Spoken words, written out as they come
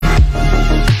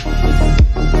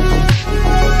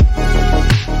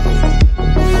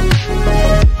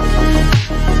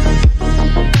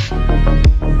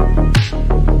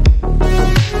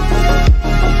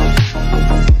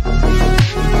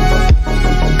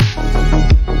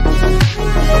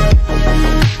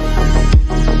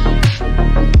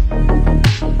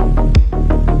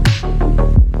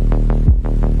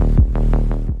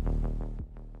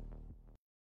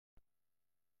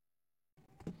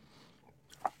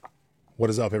What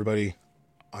is up, everybody?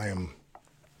 I am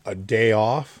a day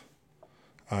off.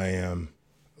 I am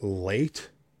late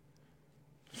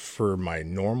for my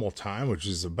normal time, which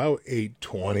is about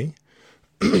 8:20.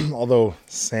 Although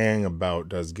saying about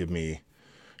does give me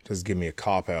a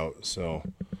cop out, so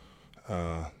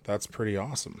that's pretty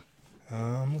awesome.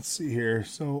 Let's see here.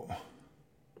 So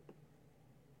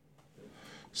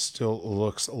still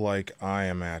looks like I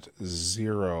am at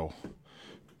 0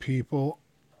 people.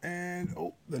 And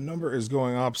the number is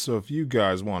going up. So if you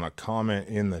guys want to comment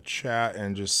in the chat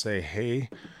and just say, hey,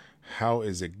 how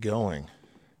is it going?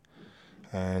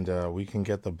 And we can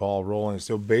get the ball rolling.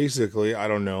 So basically, I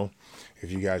don't know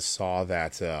if you guys saw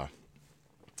that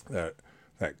that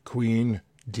Queen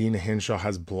Dina Hinshaw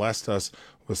has blessed us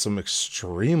with some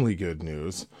extremely good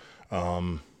news.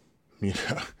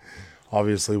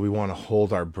 Obviously, we want to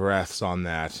hold our breaths on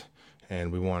that,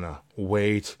 and we want to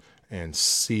wait and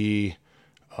see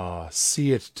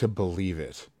it to believe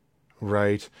it,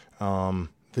 right?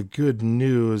 The good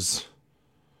news,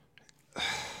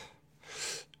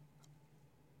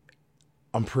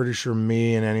 I'm pretty sure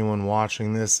me and anyone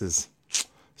watching this is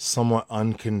somewhat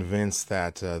unconvinced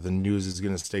that the news is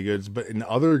going to stay good. But in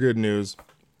other good news,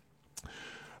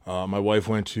 my wife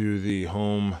went to the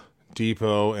Home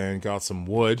Depot and got some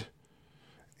wood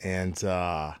and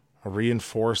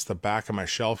reinforced the back of my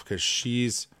shelf because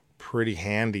she's pretty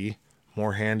handy,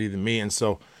 more handy than me. And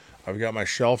so I've got my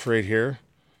shelf right here,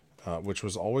 which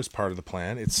was always part of the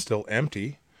plan. It's still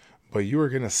empty, but you are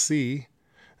going to see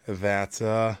that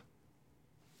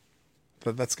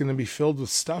that's going to be filled with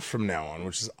stuff from now on,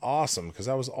 which is awesome because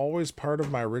that was always part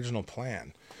of my original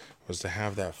plan, was to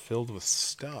have that filled with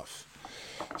stuff.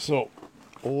 So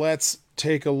let's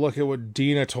take a look at what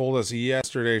Dina told us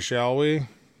yesterday, shall we?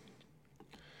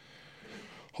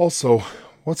 Also,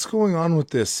 what's going on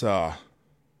with this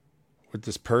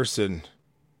person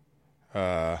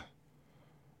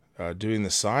doing the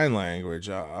sign language?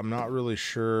 I'm not really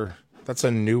sure. That's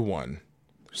a new one.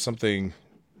 There's something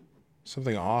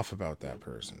off about that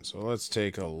person. So let's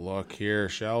take a look here,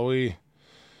 shall we?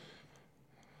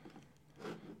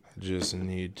 I just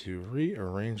need to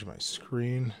rearrange my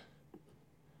screen.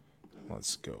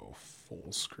 Let's go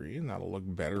full screen. That'll look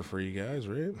better for you guys,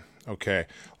 right? Okay,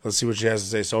 let's see what she has to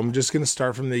say. So I'm just going to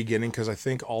start from the beginning because I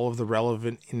think all of the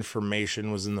relevant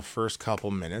information was in the first couple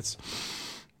minutes.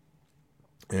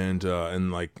 And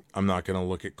like, I'm not going to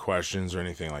look at questions or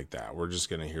anything like that. We're just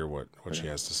going to hear what she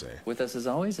has to say. With us, as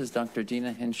always, is Dr.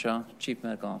 Dina Hinshaw, Chief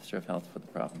Medical Officer of Health for the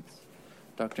province.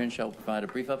 Dr. Hinshaw will provide a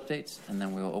brief update, and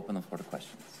then we will open the floor to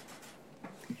questions.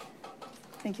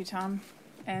 Thank you, Tom,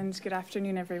 and good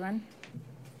afternoon, everyone.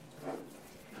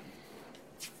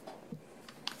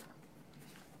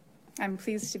 I'm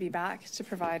pleased to be back to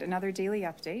provide another daily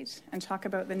update and talk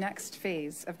about the next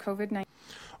phase of COVID-19.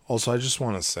 Also, I just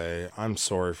want to say I'm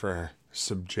sorry for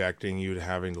subjecting you to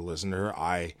having to listen to her.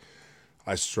 I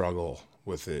struggle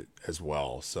with it as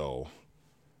well. So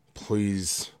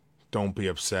please don't be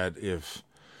upset if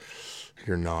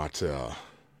you're not into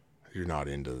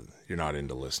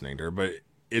listening to her. But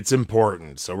it's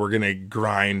important, so we're gonna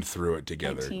grind through it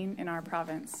together. 19 in our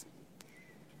province.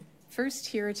 First,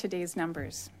 here are today's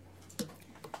numbers.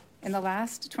 In the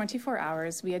last 24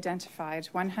 hours, we identified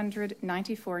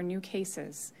 194 new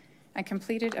cases and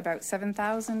completed about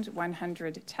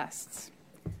 7,100 tests.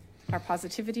 Our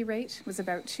positivity rate was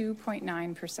about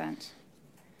 2.9%.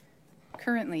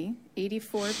 Currently,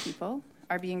 84 people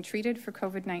are being treated for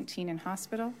COVID-19 in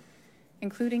hospital,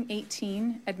 including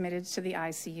 18 admitted to the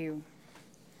ICU.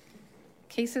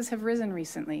 Cases have risen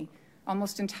recently,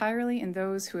 almost entirely in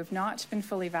those who have not been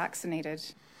fully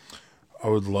vaccinated. I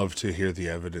would love to hear the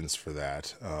evidence for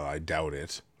that. I doubt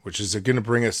it, which is going to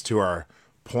bring us to our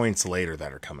points later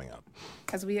that are coming up.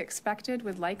 As we expected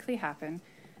would likely happen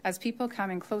as people come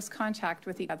in close contact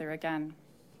with each other again.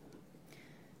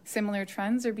 Similar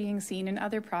trends are being seen in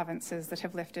other provinces that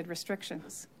have lifted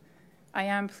restrictions. I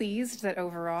am pleased that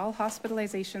overall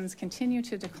hospitalizations continue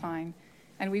to decline,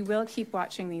 and we will keep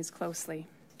watching these closely.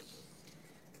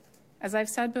 As I've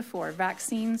said before,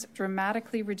 vaccines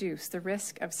dramatically reduce the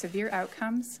risk of severe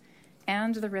outcomes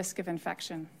and the risk of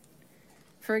infection.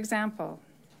 For example,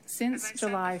 since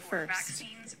July 1st,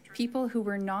 people who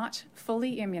were not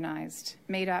fully immunized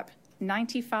made up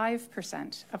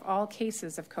 95% of all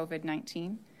cases of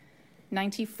COVID-19,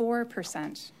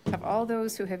 94% of all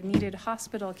those who have needed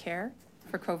hospital care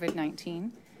for COVID-19,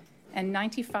 and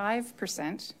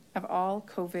 95% of all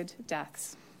COVID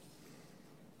deaths.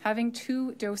 Having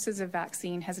 2 doses of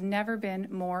vaccine has never been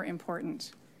more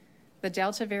important. The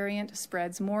Delta variant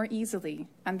spreads more easily,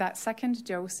 and that second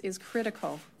dose is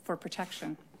critical for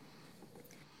protection.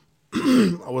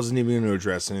 wasn't even going to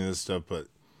address any of this stuff, but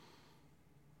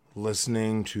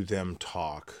listening to them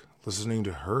talk, listening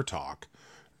to her talk,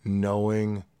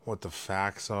 knowing what the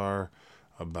facts are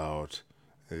about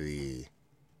the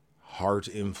heart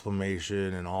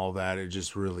inflammation and all that, it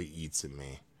just really eats at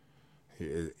me.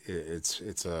 It's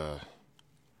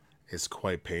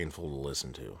quite painful to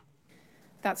listen to.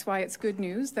 That's why it's good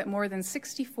news that more than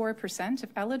 64% of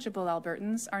eligible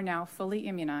Albertans are now fully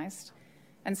immunized,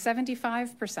 and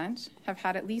 75% have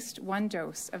had at least one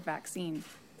dose of vaccine.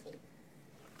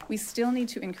 We still need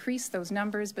to increase those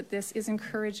numbers, but this is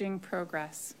encouraging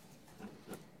progress.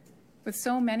 With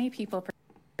so many people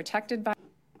protected by...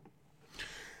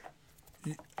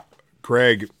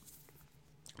 Greg,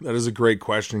 that is a great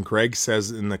question. Greg says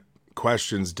in the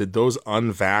questions, did those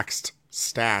unvaxxed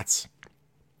stats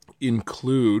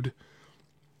include,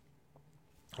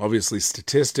 obviously,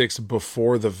 statistics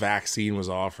before the vaccine was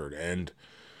offered? And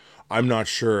I'm not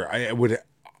sure. I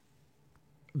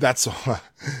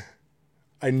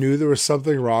knew there was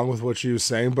something wrong with what she was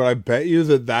saying, but I bet you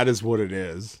that is what it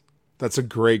is. That's a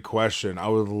great question. I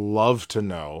would love to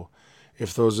know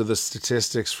if those are the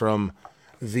statistics from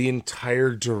the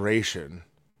entire duration.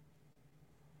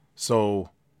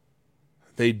 So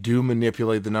they do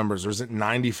manipulate the numbers, or is it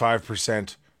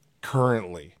 95%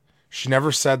 currently? She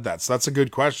never said that, so that's a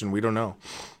good question. We don't know.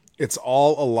 It's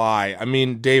all a lie. I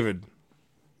mean, David,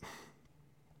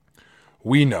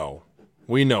 we know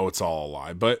it's all a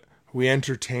lie, but we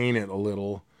entertain it a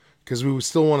little because we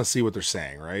still want to see what they're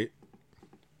saying, right?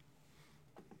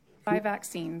 By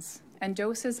vaccines and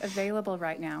doses available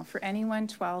right now for anyone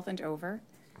 12 and over,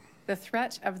 the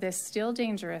threat of this still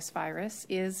dangerous virus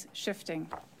is shifting.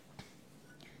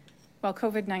 While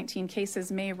COVID-19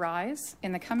 cases may rise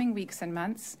in the coming weeks and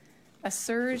months, a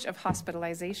surge of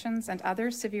hospitalizations and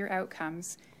other severe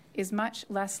outcomes is much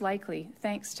less likely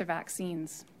thanks to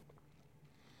vaccines.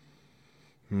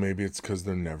 Maybe it's because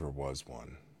there never was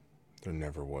one. There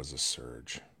never was a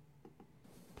surge.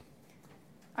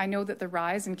 I know that the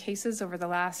rise in cases over the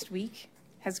last week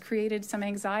has created some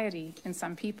anxiety in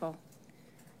some people.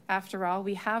 After all,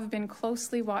 we have been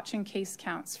closely watching case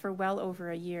counts for well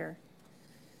over a year.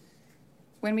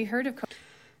 When we heard of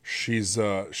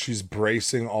COVID, she's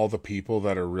bracing all the people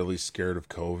that are really scared of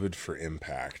COVID for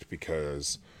impact,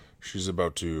 because she's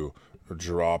about to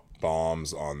drop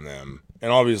bombs on them.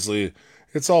 And obviously,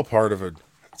 it's all part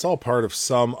of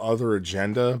some other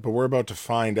agenda, but we're about to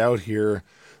find out here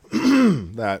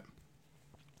that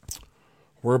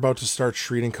we're about to start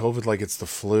treating COVID like it's the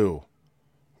flu,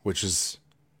 which is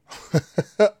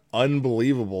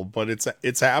unbelievable, but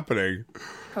it's happening.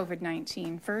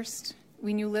 COVID-19 first,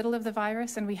 we knew little of the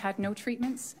virus and we had no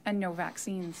treatments and no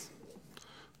vaccines.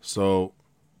 So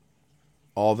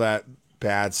all that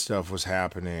bad stuff was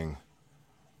happening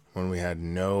when we had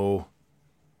no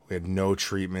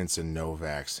treatments and no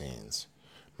vaccines.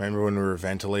 Remember when we were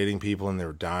ventilating people and they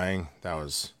were dying? That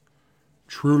was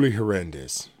truly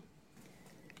horrendous.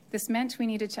 This meant we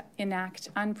needed to enact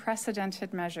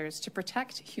unprecedented measures to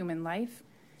protect human life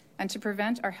and to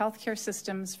prevent our healthcare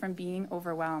systems from being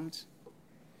overwhelmed.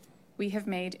 We have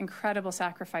made incredible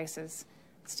sacrifices,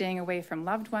 staying away from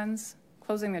loved ones,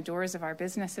 closing the doors of our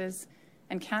businesses,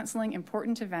 and canceling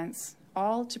important events,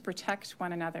 all to protect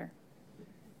one another.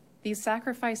 These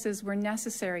sacrifices were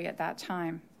necessary at that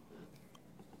time.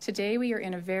 Today, we are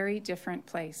in a very different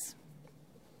place.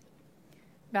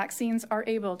 Vaccines are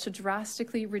able to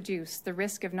drastically reduce the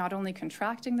risk of not only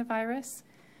contracting the virus,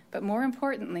 but more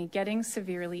importantly, getting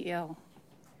severely ill.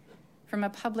 From a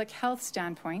public health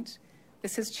standpoint,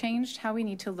 this has changed how we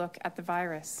need to look at the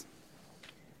virus.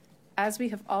 As we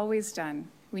have always done,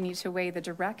 we need to weigh the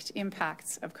direct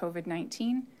impacts of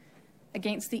COVID-19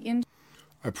 against the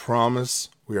I promise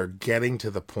we are getting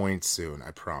to the point soon,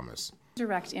 I promise.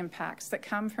 Direct impacts that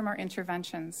come from our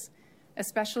interventions,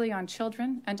 especially on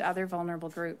children and other vulnerable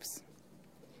groups.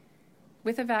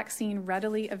 With a vaccine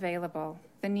readily available,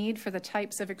 the need for the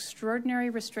types of extraordinary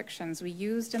restrictions we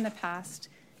used in the past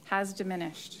has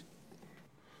diminished.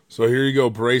 So here you go,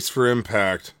 brace for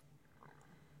impact.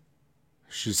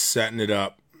 She's setting it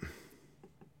up.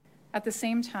 At the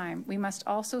same time, we must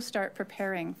also start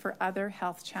preparing for other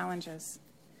health challenges.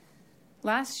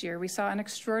 Last year, we saw an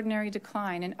extraordinary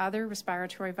decline in other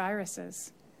respiratory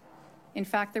viruses. In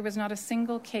fact, there was not a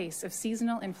single case of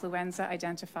seasonal influenza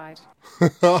identified.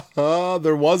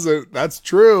 There wasn't. That's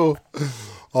true.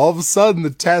 All of a sudden,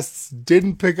 the tests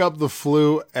didn't pick up the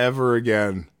flu ever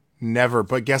again. Never.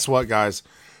 But guess what, guys?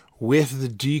 With the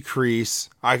decrease,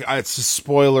 it's a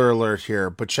spoiler alert here,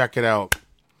 but check it out.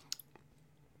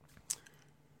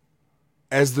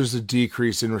 As there's a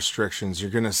decrease in restrictions,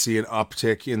 you're going to see an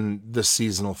uptick in the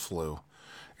seasonal flu.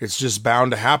 It's just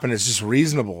bound to happen. It's just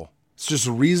reasonable. It's just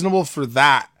reasonable for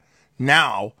that.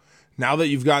 Now that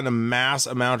you've gotten a mass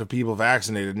amount of people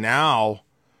vaccinated, now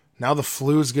the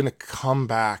flu is going to come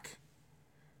back.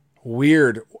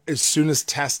 Weird. As soon as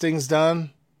testing's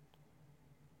done,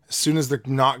 as soon as they're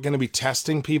not going to be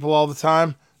testing people all the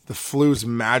time, the flu's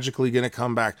magically going to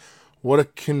come back. What a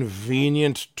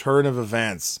convenient turn of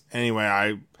events.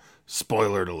 Anyway,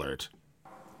 spoiler alert.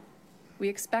 We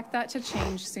expect that to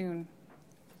change soon.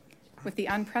 With the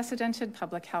unprecedented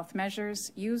public health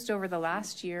measures used over the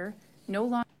last year, no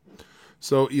longer...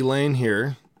 So Elaine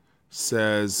here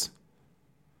says,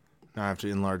 now I have to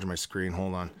enlarge my screen,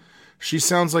 hold on. She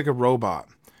sounds like a robot.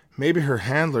 Maybe her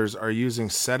handlers are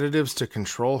using sedatives to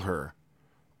control her,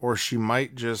 or she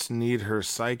might just need her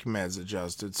psych meds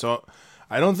adjusted. So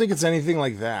I don't think it's anything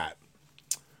like that.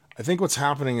 I think what's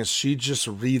happening is she just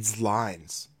reads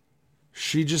lines.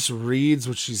 She just reads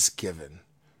what she's given.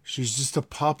 She's just a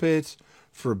puppet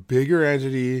for a bigger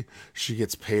entity. She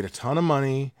gets paid a ton of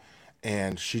money,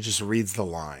 and she just reads the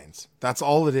lines. That's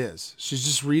all it is. She's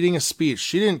just reading a speech.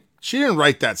 She didn't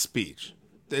write that speech.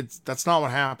 That's not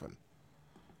what happened.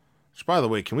 Which, by the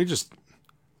way, can we just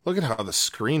look at how the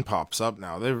screen pops up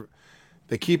now?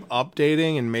 They keep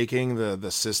updating and making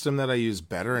the system that I use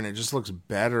better, and it just looks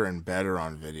better and better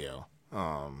on video.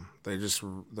 This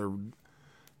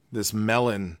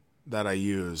Melon that I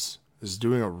use is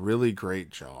doing a really great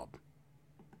job.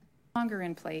 Longer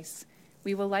in place,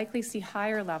 we will likely see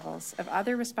higher levels of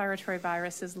other respiratory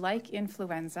viruses like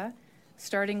influenza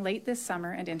starting late this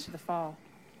summer and into the fall.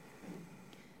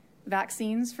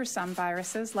 Vaccines for some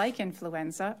viruses like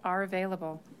influenza are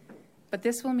available, but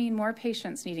this will mean more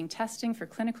patients needing testing for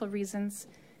clinical reasons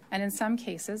and in some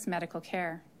cases medical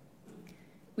care.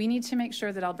 We need to make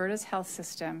sure that Alberta's health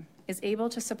system is able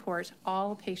to support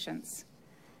all patients.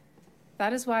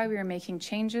 That is why we are making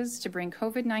changes to bring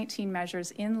COVID-19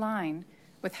 measures in line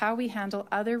with how we handle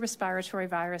other respiratory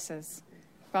viruses,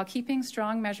 while keeping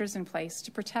strong measures in place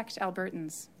to protect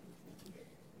Albertans.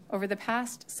 After the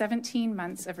past 17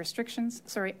 months of restrictions,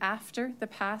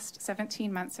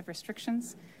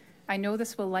 I know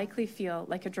this will likely feel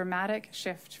like a dramatic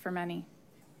shift for many.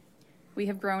 We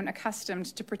have grown accustomed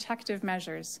to protective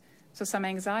measures, so some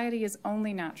anxiety is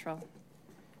only natural.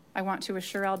 I want to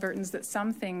assure Albertans that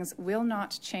some things will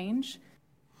not change.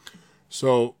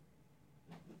 So,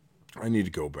 I need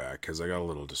to go back because I got a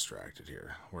little distracted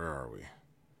here. Where are we?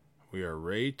 We are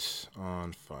right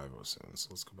on 507, so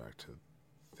let's go back to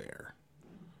there.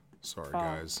 Sorry,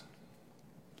 guys.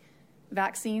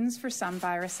 Vaccines for some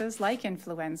viruses like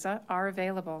influenza are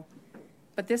available,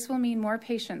 but this will mean more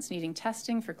patients needing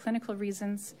testing for clinical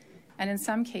reasons and in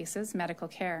some cases medical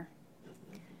care.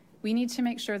 We need to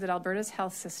make sure that Alberta's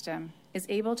health system is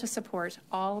able to support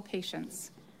all patients.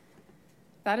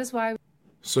 That is why...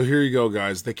 So here you go,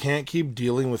 guys. They can't keep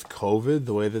dealing with COVID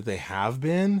the way that they have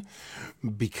been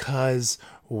because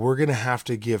we're going to have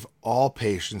to give all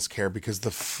patients care because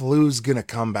the flu's going to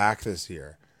come back this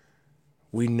year.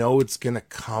 We know it's going to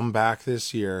come back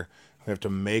this year. We have to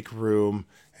make room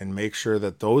and make sure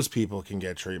that those people can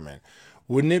get treatment.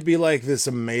 Wouldn't it be like this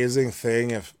amazing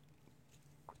thing if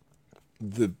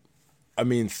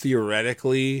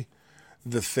theoretically,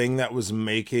 the thing that was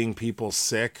making people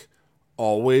sick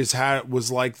always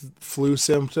was like flu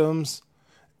symptoms,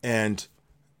 and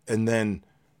then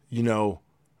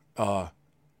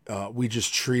we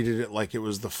just treated it like it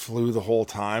was the flu the whole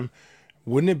time.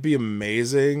 Wouldn't it be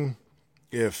amazing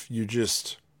if now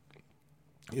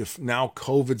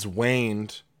COVID's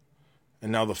waned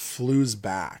and now the flu's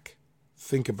back?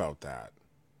 Think about that.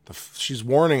 She's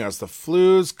warning us, the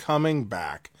flu's coming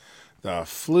back. The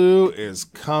flu is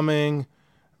coming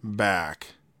back.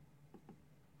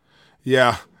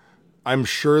 Yeah, I'm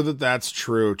sure that that's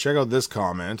true. Check out this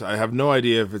comment. I have no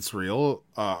idea if it's real.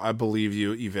 I believe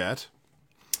you, Yvette.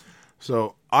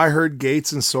 So I heard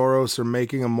Gates and Soros are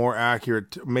making more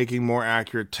accurate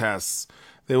tests.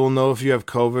 They will know if you have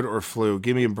COVID or flu.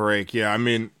 Give me a break. Yeah, I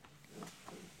mean,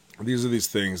 these are these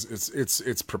things.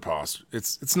 It's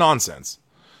preposterous. It's nonsense.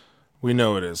 We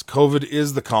know it is. COVID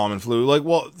is the common flu.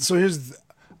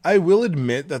 I will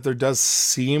admit that there does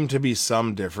seem to be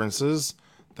some differences.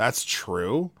 That's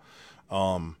true.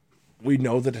 We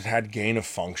know that it had gain of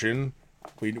function.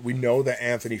 We know that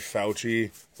Anthony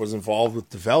Fauci was involved with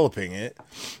developing it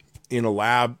in a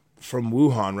lab from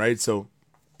Wuhan, right? So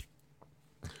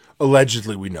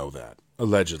allegedly we know that.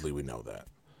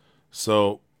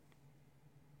 So,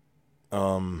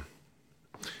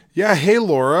 yeah, hey,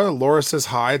 Laura. Laura says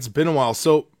hi. It's been a while.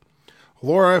 So,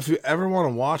 Laura, if you ever want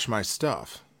to watch my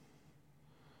stuff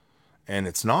and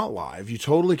it's not live, you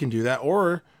totally can do that.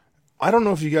 Or I don't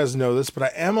know if you guys know this, but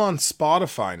I am on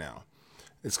Spotify now.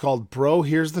 It's called Bro,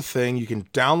 Here's the Thing. You can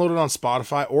download it on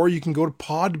Spotify, or you can go to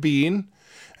Podbean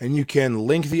and you can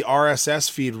link the RSS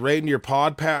feed right into your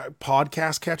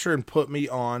podcast catcher and put me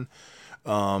on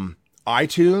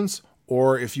iTunes,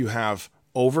 or if you have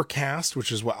Overcast,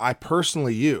 which is what I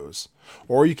personally use,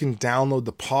 or you can download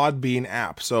the Podbean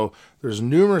app. So there's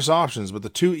numerous options, but the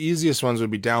two easiest ones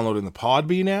would be downloading the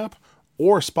Podbean app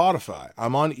or Spotify.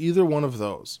 I'm on either one of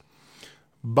those.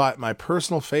 But my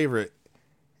personal favorite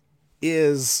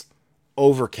is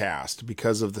Overcast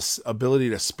because of the ability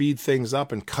to speed things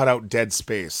up and cut out dead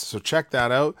space. So check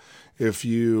that out. If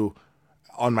you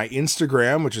on my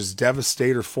Instagram, which is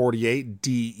Devastator48,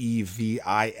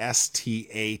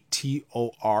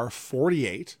 Devistator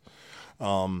 48.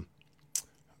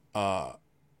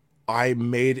 I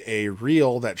made a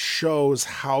reel that shows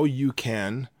how you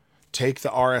can take the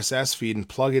RSS feed and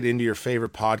plug it into your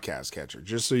favorite podcast catcher.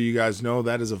 Just so you guys know,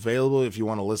 that is available if you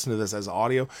want to listen to this as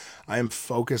audio. I am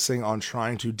focusing on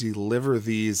trying to deliver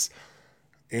these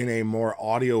in a more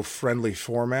audio-friendly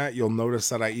format. You'll notice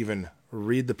that I even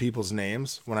read the people's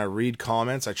names. When I read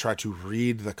comments, I try to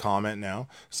read the comment now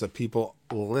so people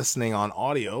listening on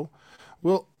audio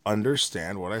will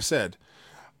understand what I said.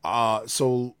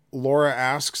 So Laura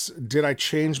asks, did I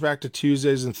change back to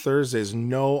Tuesdays and Thursdays?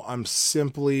 No, I was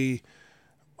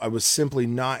simply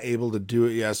not able to do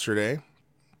it yesterday.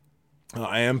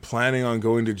 I am planning on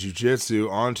going to jiu-jitsu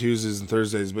on Tuesdays and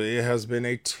Thursdays, but it has been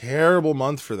a terrible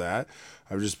month for that.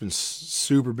 I've just been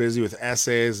super busy with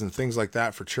essays and things like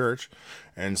that for church.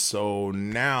 And so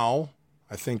now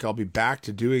I think I'll be back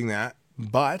to doing that.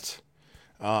 But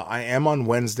I am on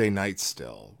Wednesday nights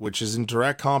still, which is in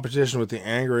direct competition with the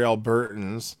Angry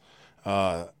Albertans.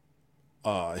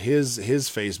 His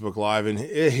Facebook Live, and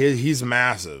he's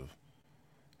massive.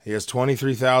 He has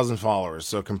 23,000 followers.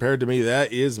 So compared to me,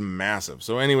 that is massive.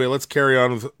 So anyway, let's carry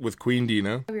on with Queen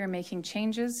Dina. We are making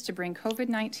changes to bring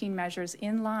COVID-19 measures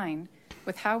in line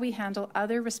with how we handle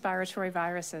other respiratory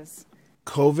viruses.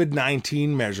 COVID-19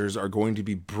 measures are going to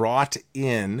be brought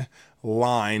in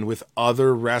line with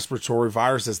other respiratory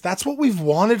viruses. That's what we've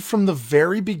wanted from the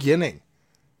very beginning.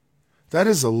 That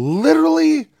is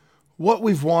literally what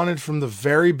we've wanted from the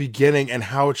very beginning and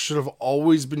how it should have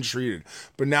always been treated.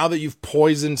 But now that you've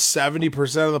poisoned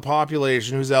 70% of the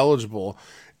population who's eligible,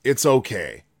 it's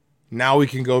okay. Now we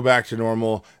can go back to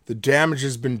normal. The damage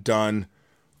has been done.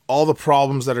 All the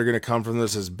problems that are going to come from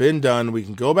this has been done. We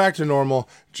can go back to normal.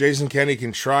 Jason Kenney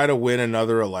can try to win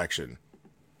another election,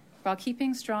 while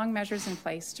keeping strong measures in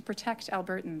place to protect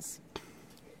Albertans.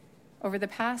 After the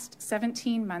past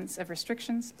 17 months of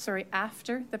restrictions,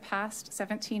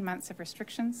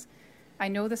 I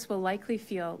know this will likely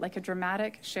feel like a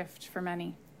dramatic shift for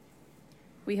many.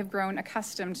 We have grown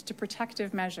accustomed to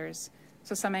protective measures,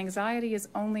 so some anxiety is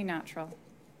only natural.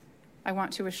 I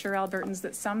want to assure Albertans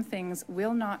that some things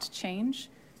will not change,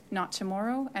 not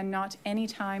tomorrow and not any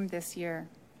time this year.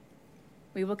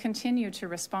 We will continue to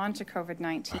respond to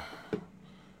COVID-19.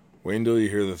 Wait until you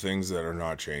hear the things that are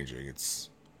not changing.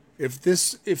 If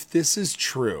this is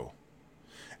true,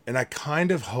 and I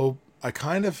kind of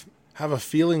have a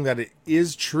feeling that it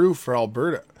is true for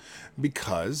Alberta,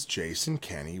 because Jason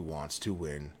Kenney wants to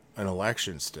win an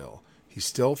election still. He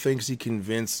still thinks he can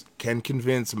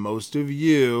convince most of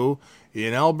you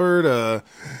in Alberta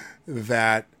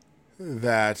that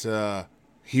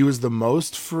he was the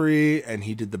most free and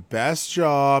he did the best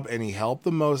job and he helped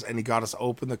the most and he got us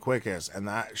open the quickest, and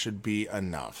that should be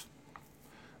enough,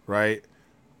 right?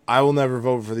 I will never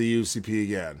vote for the UCP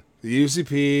again. The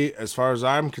UCP, as far as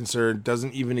I'm concerned,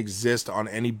 doesn't even exist on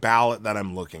any ballot that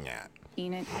I'm looking at.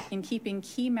 In keeping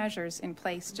key measures in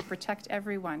place to protect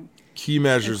everyone. Key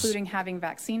measures. Including having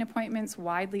vaccine appointments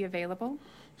widely available.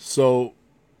 So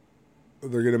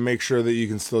they're going to make sure that you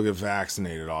can still get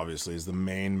vaccinated, obviously, is the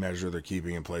main measure they're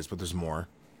keeping in place, but there's more.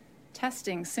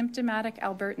 Testing symptomatic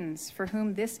Albertans for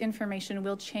whom this information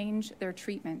will change their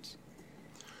treatment.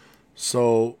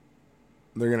 So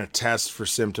they're going to test for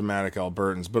symptomatic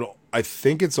Albertans, but I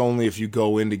think it's only if you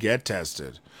go in to get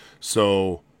tested.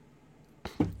 So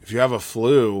if you have a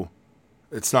flu,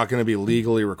 it's not going to be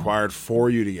legally required for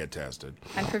you to get tested.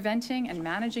 And preventing and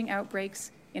managing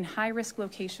outbreaks in high-risk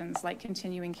locations like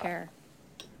continuing care.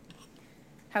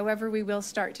 However, we will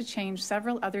start to change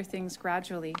several other things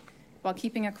gradually while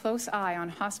keeping a close eye on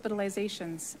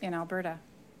hospitalizations in Alberta.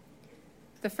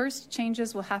 The first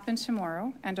changes will happen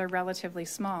tomorrow and are relatively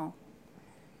small.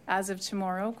 As of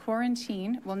tomorrow,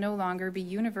 quarantine will no longer be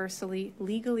universally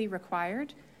legally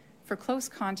required for close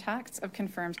contacts of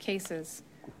confirmed cases,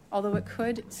 although it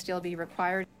could still be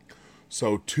required.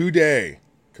 So today,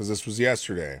 because this was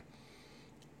yesterday,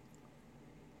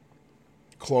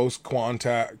 close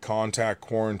contact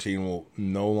quarantine will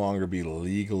no longer be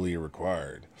legally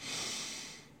required.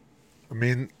 I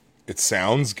mean, it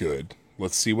sounds good.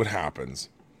 Let's see what happens.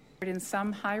 In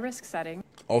some high-risk settings.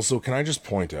 Also, can I just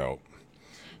point out,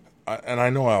 and I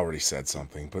know I already said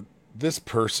something, but this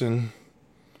person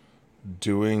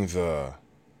doing the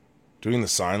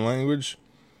sign language,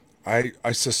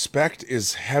 I suspect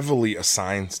is heavily a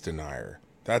science denier.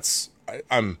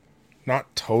 I'm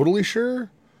not totally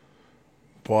sure,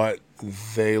 but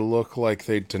they look like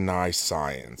they deny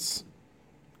science,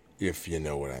 if you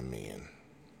know what I mean.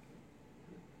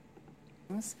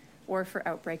 Or for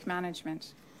outbreak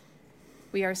management.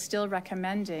 We are still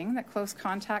recommending that close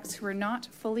contacts who are not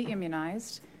fully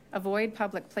immunized avoid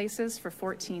public places for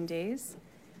 14 days,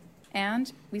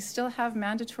 and we still have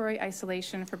mandatory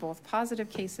isolation for both positive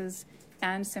cases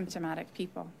and symptomatic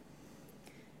people.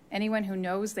 Anyone who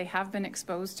knows they have been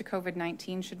exposed to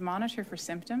COVID-19 should monitor for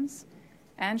symptoms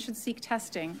and should seek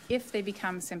testing if they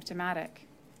become symptomatic.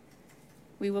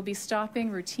 We will be stopping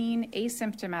routine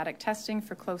asymptomatic testing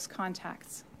for close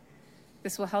contacts.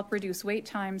 This will help reduce wait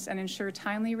times and ensure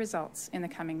timely results in the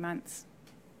coming months.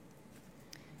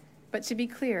 But to be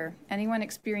clear, anyone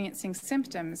experiencing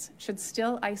symptoms should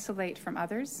still isolate from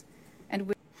others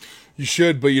and you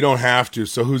should, but you don't have to,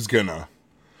 so who's gonna?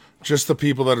 Just the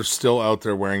people that are still out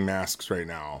there wearing masks right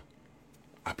now.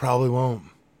 I probably won't.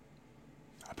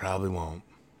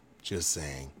 Just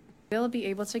saying. Will be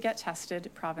able to get tested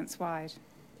province-wide.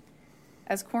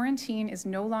 As quarantine is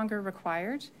no longer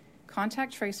required,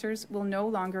 contact tracers will no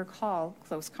longer call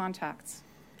close contacts.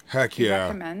 Heck We yeah.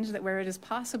 recommend that where it is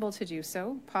possible to do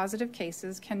so, positive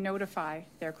cases can notify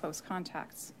their close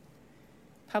contacts.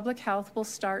 Public health will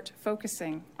start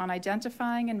focusing on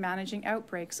identifying and managing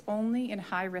outbreaks only in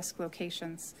high-risk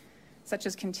locations, such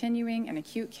as continuing and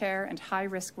acute care and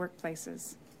high-risk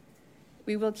workplaces.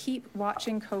 We will keep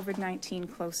watching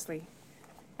COVID-19 closely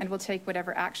and will take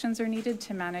whatever actions are needed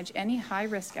to manage any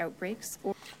high-risk outbreaks.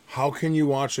 How can you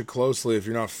watch it closely if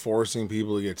you're not forcing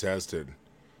people to get tested?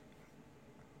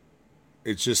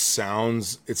 It just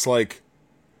sounds, it's like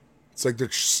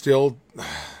they're still,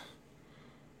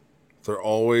 they're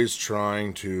always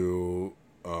trying to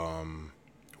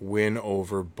win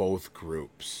over both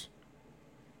groups,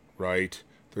 right?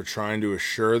 They're trying to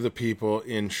assure the people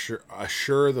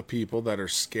that are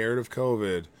scared of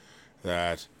COVID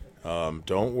that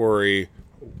don't worry,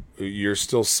 you're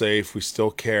still safe, we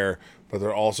still care. But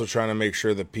they're also trying to make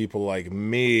sure that people like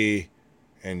me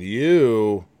and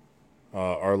you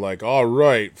are like, all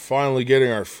right, finally getting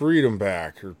our freedom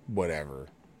back or whatever.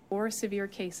 Or severe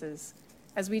cases,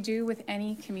 as we do with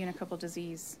any communicable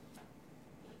disease.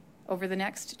 Over the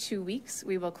next 2 weeks,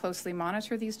 we will closely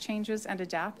monitor these changes and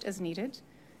adapt as needed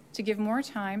to give more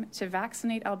time to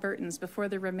vaccinate Albertans before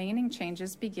the remaining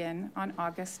changes begin on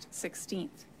August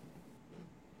 16th.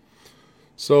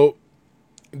 So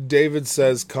David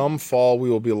says, come fall, we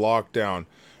will be locked down.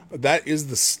 That is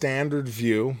the standard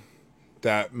view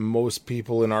that most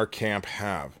people in our camp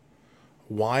have.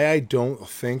 Why I don't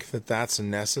think that that's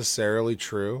necessarily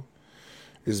true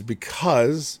is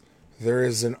because there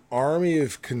is an army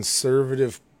of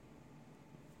conservative,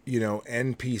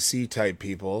 NPC type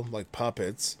people, like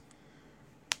puppets,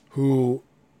 who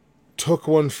took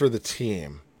one for the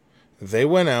team. They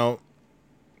went out,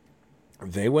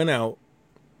 they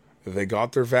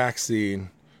got their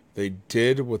vaccine, they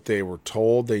did what they were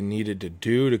told they needed to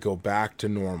do to go back to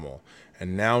normal.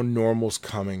 And now normal's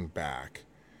coming back.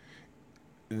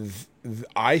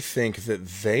 I think that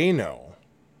they know.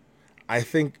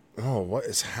 What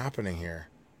is happening here?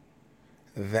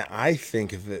 I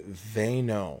think that they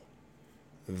know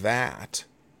that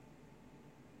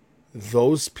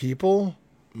those people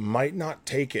might not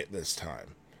take it this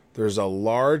time. There's a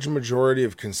large majority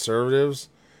of conservatives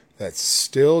that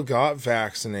still got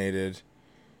vaccinated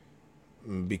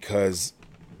because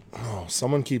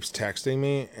someone keeps texting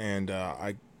me and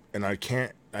I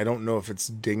don't know if it's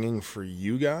dinging for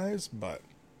you guys, but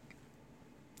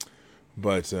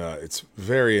it's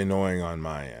very annoying on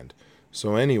my end.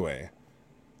 So anyway,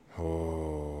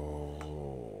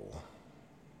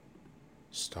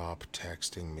 stop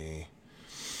texting me.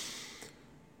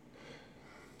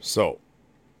 So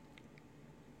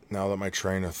now that my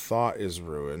train of thought is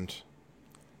ruined,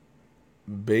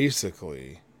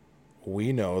 basically,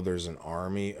 we know there's an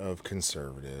army of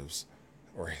conservatives,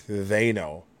 or they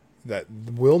know, that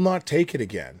will not take it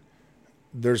again.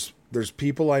 There's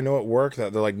people I know at work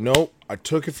that they're like, nope, I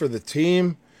took it for the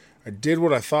team. I did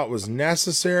what I thought was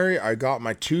necessary. I got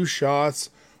my 2 shots.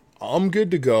 I'm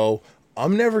good to go.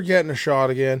 I'm never getting a shot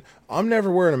again. I'm never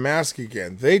wearing a mask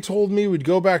again. They told me we'd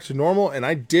go back to normal, and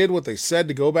I did what they said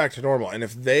to go back to normal. And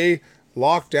if they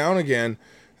lock down again,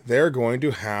 they're going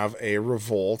to have a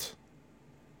revolt,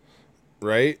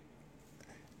 right?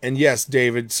 And yes,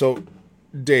 David. So,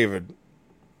 David,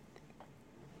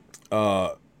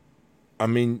 I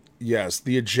mean, yes,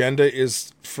 the agenda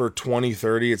is for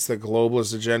 2030. It's the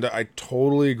globalist agenda. I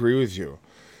totally agree with you.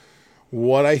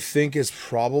 What I think is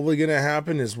probably going to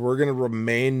happen is we're going to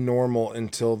remain normal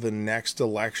until the next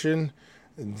election.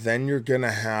 Then you're going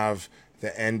to have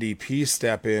the NDP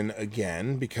step in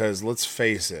again, because let's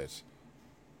face it,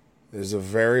 there's a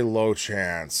very low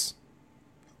chance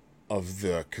of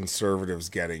the Conservatives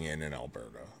getting in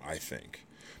Alberta, I think.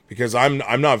 Because I'm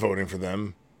not voting for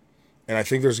them. And I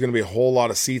think there's going to be a whole lot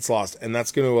of seats lost, and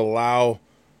that's going to allow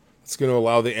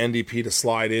the NDP to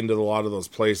slide into a lot of those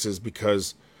places,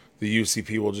 because the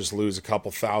UCP will just lose a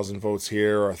couple thousand votes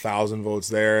here or 1,000 votes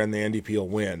there, and the NDP will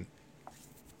win.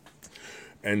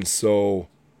 And so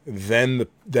then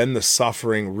the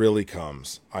suffering really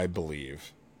comes, I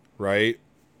believe, right?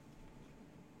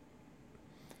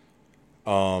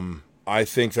 I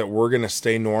think that we're going to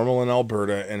stay normal in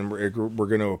Alberta, and we're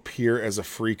going to appear as a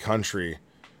free country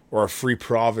or a free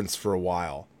province for a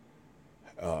while,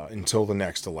 until the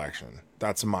next election.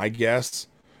 That's my guess.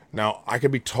 Now, I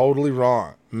could be totally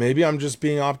wrong. Maybe I'm just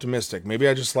being optimistic. Maybe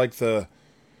I just like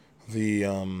maybe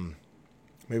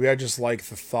I just like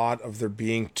the thought of there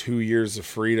being 2 years of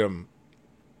freedom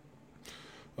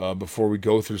before we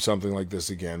go through something like this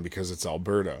again, because it's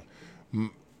Alberta.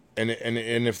 And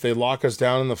if they lock us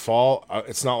down in the fall,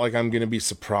 it's not like I'm going to be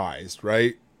surprised,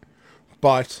 right?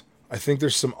 But I think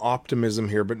there's some optimism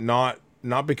here, but not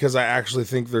because I actually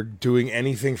think they're doing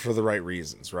anything for the right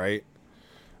reasons, right?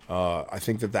 I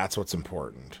think that's what's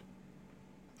important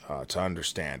to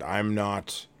understand. I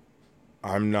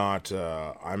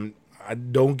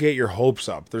don't get your hopes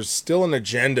up. There's still an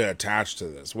agenda attached to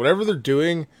this. Whatever they're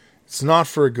doing, it's not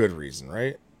for a good reason,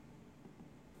 right?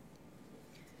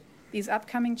 These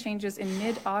upcoming changes in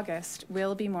mid-August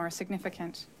will be more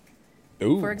significant.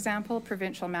 Ooh. For example,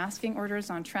 provincial masking orders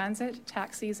on transit,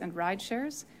 taxis, and ride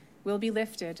shares will be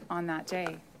lifted on that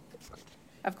day.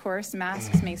 Of course,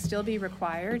 masks may still be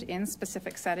required in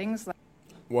specific settings.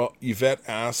 Well, Yvette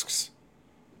asks,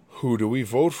 who do we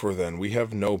vote for then? We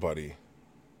have nobody.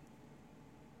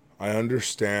 I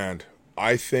understand.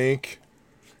 I think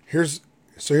here's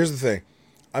the thing.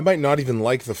 I might not even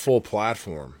like the full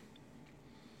platform,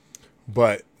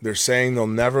 but they're saying they'll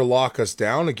never lock us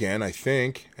down again, I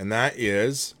think, and that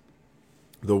is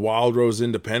the Wild Rose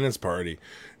Independence Party.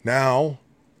 Now,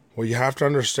 well, you have to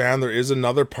understand there is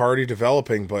another party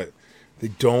developing, but they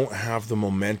don't have the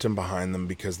momentum behind them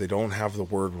because they don't have the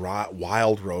word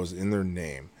Wild Rose in their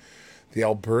name. The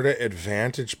Alberta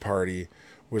Advantage Party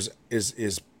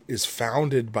is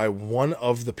founded by one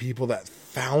of the people that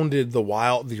founded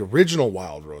the original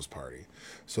Wild Rose Party.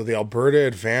 So the Alberta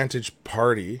Advantage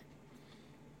Party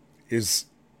is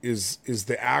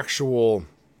the actual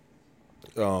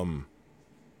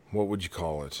what would you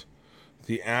call it?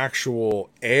 The actual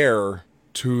heir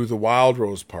to the Wild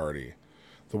Rose Party.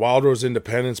 The Wild Rose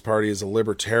Independence Party is a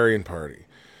libertarian party.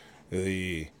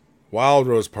 The Wild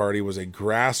Rose Party was a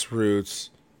grassroots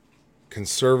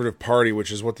conservative party,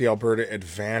 which is what the Alberta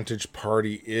Advantage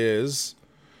Party is.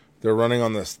 They're running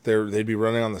on this. They'd be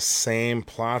running on the same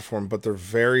platform, but they're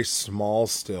very small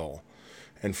still.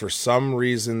 And for some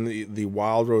reason, the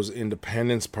Wild Rose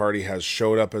Independence Party has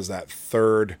showed up as that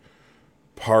third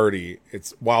party.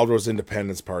 It's Wild Rose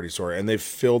Independence Party, sorry, and they've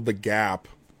filled the gap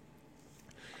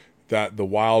that the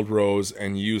Wild Rose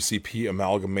and UCP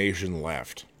amalgamation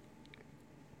left.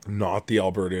 Not the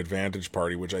Alberta Advantage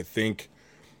Party, which I think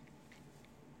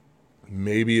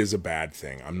maybe is a bad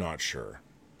thing. I'm not sure.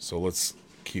 So let's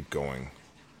keep going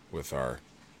with our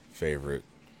favorite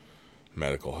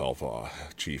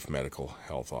chief medical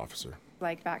health officer.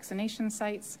 Like vaccination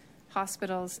sites,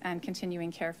 hospitals, and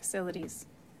continuing care facilities.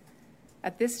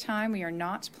 At this time, we are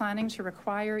not planning to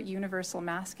require universal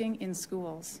masking in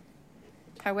schools.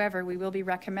 However, we will be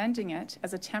recommending it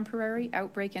as a temporary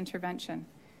outbreak intervention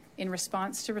in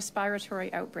response to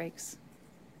respiratory outbreaks.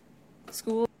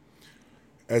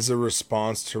 As a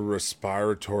response to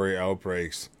respiratory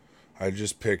outbreaks, I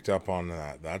just picked up on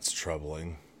that. That's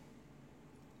troubling.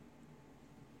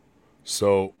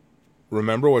 So,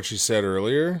 remember what she said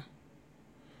earlier?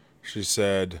 She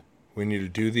said, we need to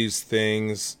do these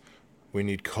things. We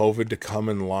need COVID to come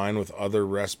in line with other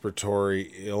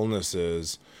respiratory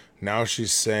illnesses. Now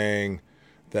she's saying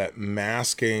that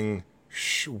masking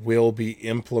will be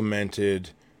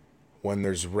implemented when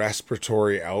there's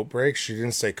respiratory outbreaks. She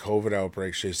didn't say COVID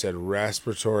outbreaks. She said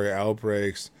respiratory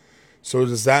outbreaks. So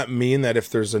does that mean that if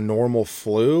there's a normal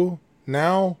flu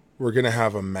now, we're going to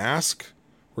have a mask?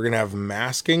 We're going to have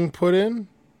masking put in?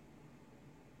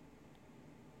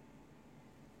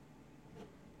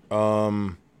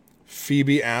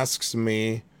 Phoebe asks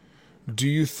me, do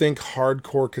you think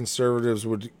hardcore conservatives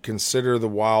would consider the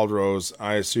Wild Rose?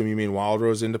 I assume you mean Wild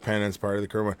Rose Independence Party, the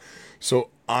current one. So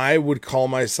I would call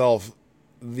myself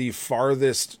the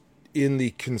farthest in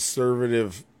the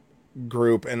conservative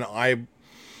group, and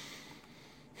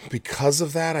because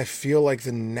of that, I feel like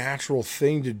the natural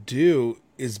thing to do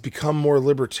is become more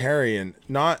libertarian.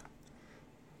 Not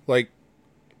like,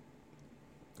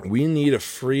 we need a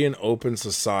free and open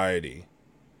society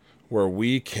where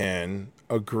we can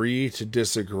agree to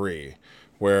disagree,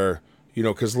 where, you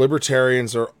know, because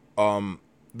libertarians are,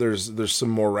 there's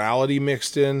some morality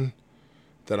mixed in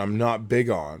that I'm not big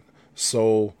on.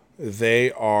 So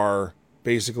they are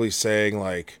basically saying,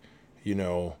 like, you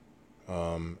know,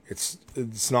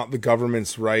 it's not the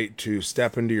government's right to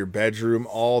step into your bedroom,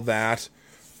 all that.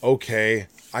 Okay,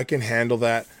 I can handle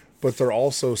that. But they're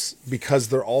also, because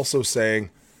they're also saying,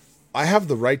 I have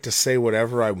the right to say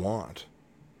whatever I want.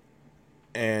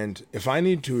 And if I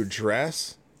need to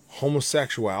address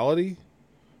homosexuality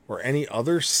or any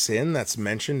other sin that's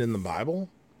mentioned in the Bible,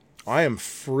 I am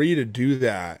free to do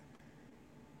that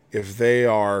if they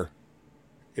are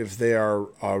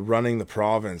running the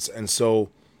province. And so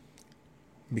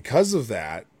because of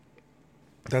that,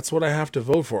 that's what I have to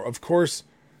vote for. Of course,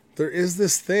 there is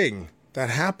this thing that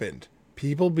happened.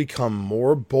 People become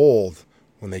more bold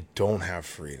when they don't have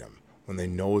freedom, when they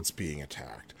know it's being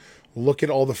attacked. Look at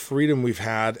all the freedom we've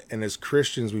had, and as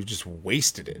Christians, we've just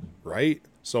wasted it, right?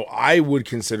 So I would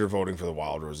consider voting for the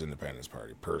Wild Rose Independence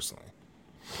Party, personally.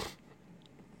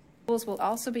 Schools will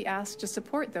also be asked to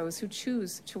support those who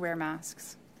choose to wear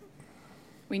masks.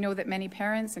 We know that many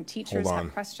parents and teachers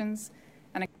have questions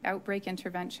and outbreak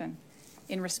intervention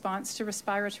in response to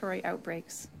respiratory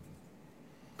outbreaks.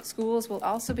 Schools will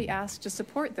also be asked to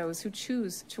support those who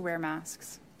choose to wear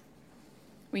masks.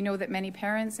 We know that many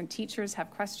parents and teachers have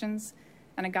questions,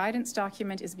 and a guidance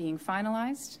document is being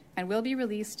finalized and will be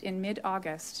released in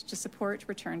mid-August to support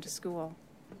return to school.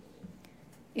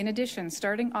 In addition,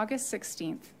 starting August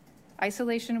 16th,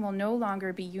 isolation will no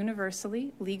longer be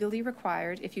universally legally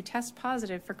required if you test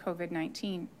positive for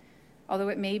COVID-19, although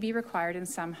it may be required in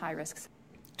some high-risk.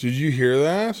 Did you hear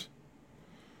that?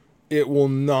 It will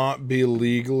not be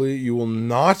legally, you will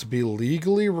not be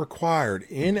legally required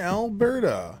in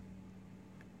Alberta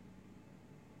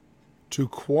to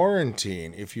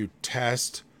quarantine if you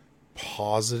test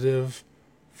positive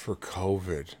for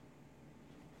COVID.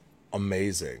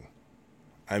 Amazing.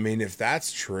 I mean, if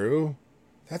that's true,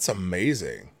 that's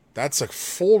amazing. That's a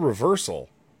full reversal.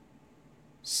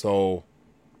 So,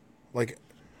 like,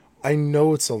 I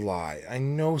know it's a lie. I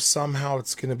know somehow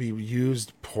it's going to be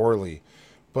used poorly.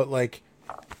 But, like,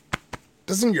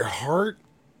 doesn't your heart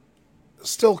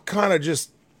still kind of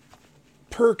just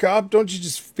perk up? Don't you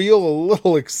just feel a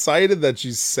little excited that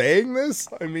she's saying this?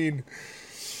 I mean,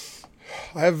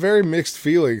 I have very mixed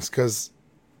feelings because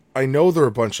I know they're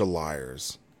a bunch of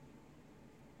liars.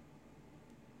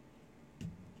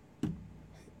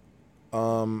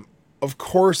 Of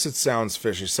course it sounds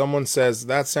fishy. Someone says,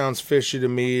 that sounds fishy to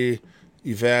me,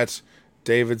 Yvette.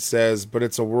 David says, but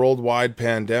it's a worldwide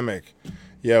pandemic.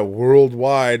 Yeah,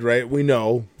 worldwide, right? We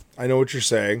know. I know what you're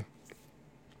saying.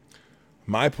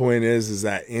 My point is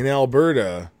that in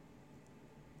Alberta,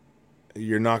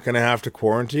 you're not going to have to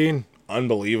quarantine.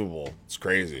 Unbelievable. It's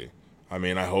crazy. I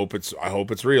mean, I hope it's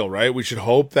real, right? We should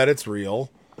hope that it's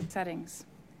real. Settings.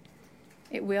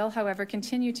 It will, however,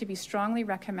 continue to be strongly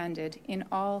recommended in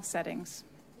all settings.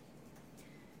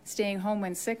 Staying home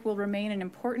when sick will remain an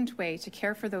important way to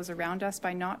care for those around us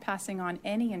by not passing on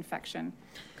any infection.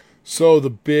 So the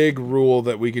big rule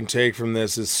that we can take from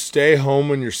this is stay home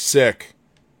when you're sick.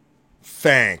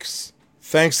 Thanks.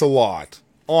 Thanks a lot.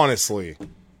 Honestly.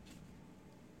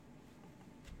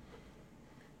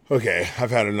 Okay,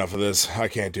 I've had enough of this. I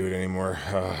can't do it anymore.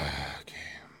 Okay.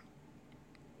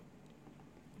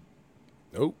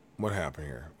 Oh, what happened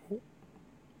here?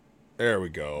 There we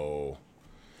go.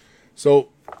 So,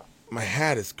 my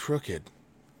hat is crooked.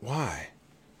 Why?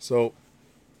 So,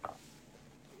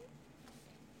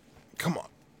 come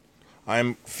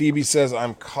on. Phoebe says,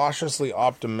 I'm cautiously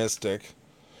optimistic.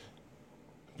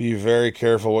 Be very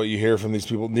careful what you hear from these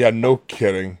people. Yeah, no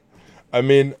kidding. I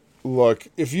mean, look,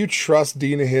 if you trust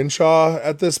Dina Hinshaw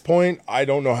at this point, I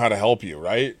don't know how to help you,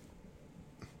 right?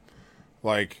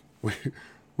 Like,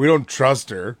 we don't trust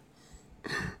her.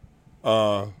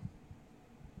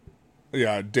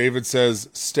 Yeah, David says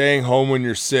staying home when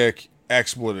you're sick,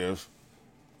 expletive,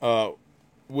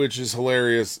 which is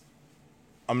hilarious.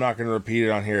 I'm not going to repeat it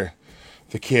on here.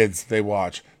 The kids, they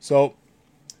watch. So,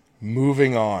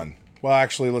 moving on. Well,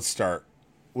 actually, let's start.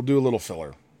 We'll do a little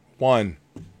filler. 1,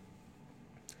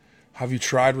 have you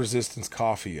tried Resistance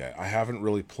Coffee yet? I haven't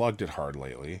really plugged it hard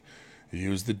lately.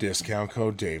 Use the discount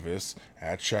code Davis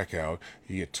at checkout.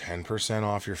 You get 10%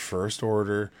 off your first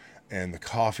order, and the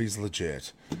coffee's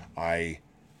legit.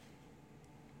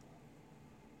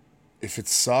 If it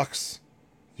sucks,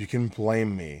 you can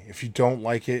blame me. If you don't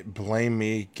like it, blame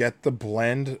me. Get the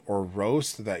blend or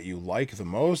roast that you like the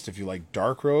most. If you like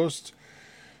dark roast,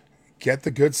 get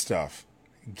the good stuff.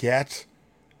 Get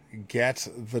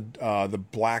the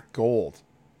black gold,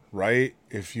 right?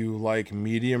 If you like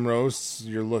medium roasts,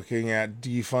 you're looking at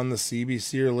Defund the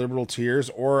CBC or Liberal Tears,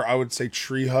 or I would say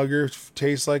Tree Hugger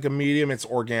tastes like a medium. It's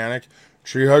organic.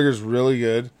 Tree Hugger's really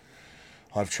good.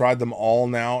 I've tried them all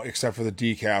now except for the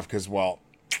decaf because, well,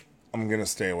 I'm going to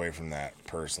stay away from that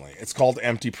personally. It's called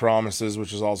Empty Promises,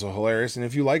 which is also hilarious. And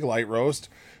if you like light roast,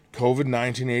 COVID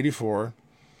 1984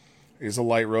 is a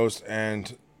light roast,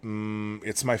 and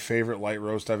it's my favorite light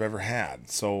roast I've ever had.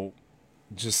 So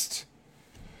just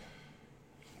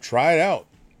try it out.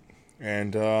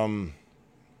 And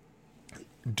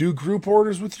do group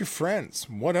orders with your friends,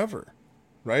 whatever.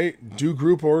 Right? Do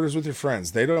group orders with your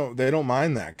friends. They don't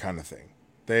mind that kind of thing.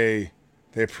 They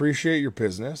appreciate your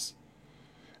business,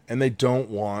 and they don't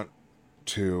want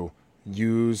to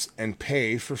use and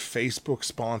pay for Facebook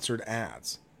sponsored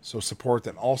ads. So support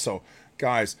them. Also,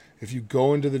 guys, if you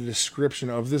go into the description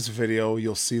of this video,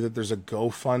 you'll see that there's a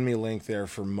GoFundMe link there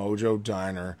for Mojo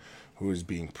Diner, who is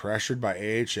being pressured by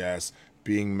AHS,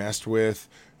 being messed with,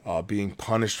 being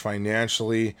punished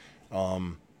financially.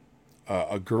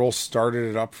 A girl started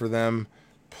it up for them.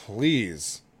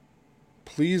 Please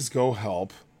go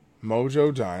help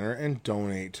Mojo Diner and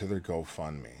donate to their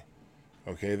GoFundMe.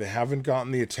 Okay, they haven't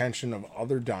gotten the attention of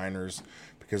other diners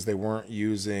because they're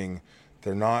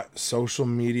not social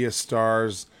media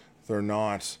stars.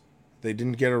 They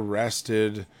didn't get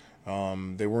arrested.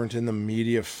 They weren't in the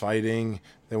media fighting.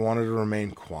 They wanted to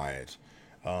remain quiet.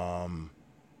 And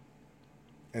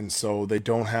so they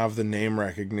don't have the name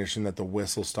recognition that the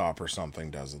Whistle Stop or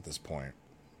something does at this point.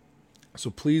 So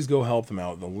please go help them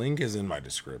out. The link is in my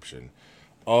description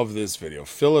of this video.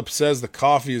 Philip says the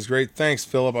coffee is great. Thanks,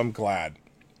 Philip. I'm glad.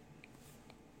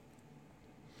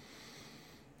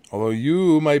 Although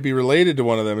you might be related to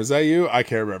one of them. Is that you? I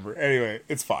can't remember. Anyway,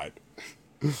 it's fine.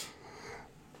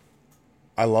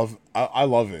 I love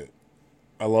it.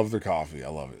 I love their coffee. I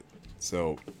love it.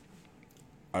 So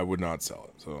I would not sell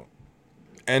it. So,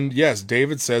 and yes,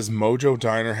 David says Mojo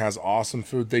Diner has awesome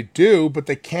food. They do, but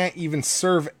they can't even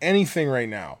serve anything right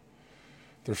now.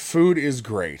 Their food is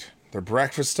great. Their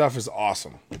breakfast stuff is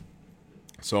awesome.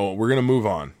 So we're going to move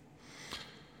on.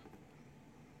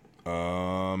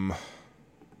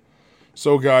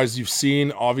 So guys, you've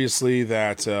seen obviously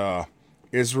that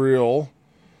Israel.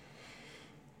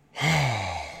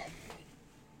 I'm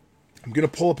going to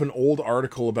pull up an old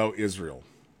article about Israel.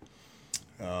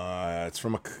 It's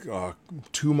from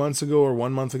 2 months ago or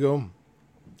 1 month ago.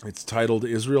 It's titled,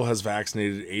 Israel has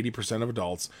vaccinated 80% of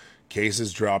adults.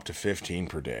 Cases dropped to 15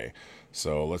 per day.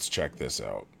 So let's check this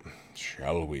out.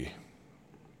 Shall we?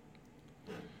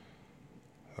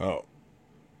 Oh.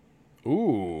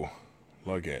 Ooh.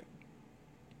 Look it.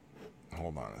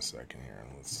 Hold on a second here.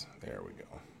 There we go.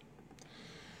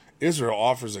 Israel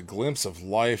offers a glimpse of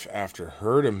life after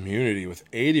herd immunity with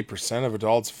 80% of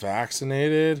adults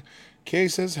vaccinated.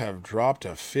 Cases have dropped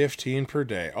to 15 per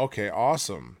day. Okay,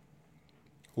 awesome.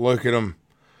 Look at them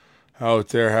out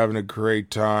there having a great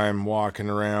time walking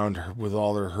around with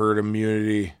all their herd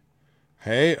immunity.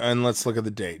 Hey, and let's look at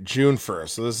the date. June 1st.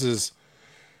 So this is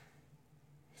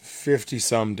 50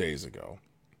 some days ago.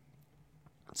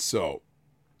 So,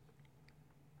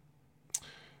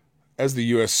 as the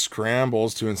U.S.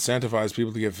 scrambles to incentivize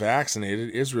people to get vaccinated,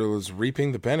 Israel is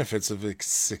reaping the benefits of a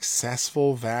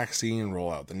successful vaccine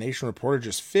rollout. The nation reported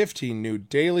just 15 new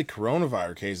daily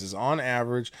coronavirus cases on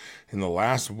average in the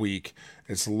last week,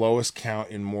 its lowest count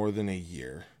in more than a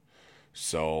year.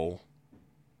 So,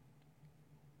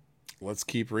 let's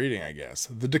keep reading, I guess.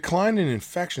 The decline in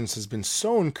infections has been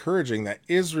so encouraging that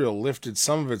Israel lifted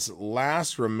some of its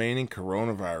last remaining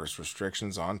coronavirus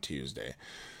restrictions on Tuesday.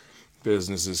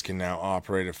 Businesses can now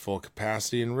operate at full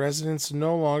capacity, and residents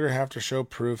no longer have to show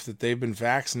proof that they've been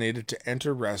vaccinated to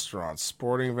enter restaurants,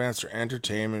 sporting events, or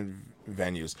entertainment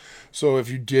venues. So if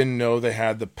you didn't know they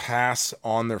had the pass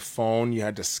on their phone, you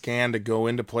had to scan to go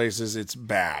into places, it's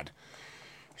bad.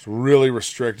 It's really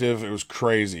restrictive. It was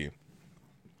crazy.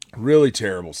 Really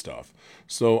terrible stuff.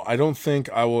 So I don't think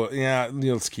I will. Yeah,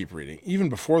 let's keep reading. Even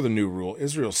before the new rule,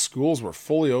 Israel's schools were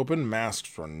fully open,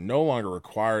 masks were no longer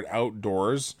required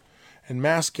outdoors, and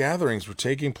mass gatherings were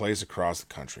taking place across the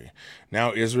country.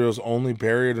 Now Israel's only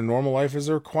barrier to normal life is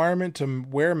a requirement to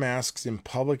wear masks in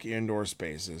public indoor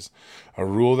spaces, a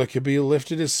rule that could be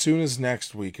lifted as soon as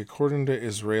next week, according to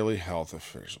Israeli health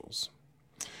officials.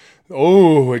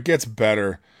 Oh, it gets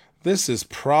better. This is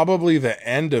probably the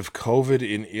end of COVID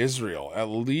in Israel, at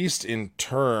least in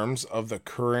terms of the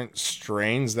current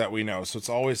strains that we know. So it's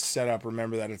always set up,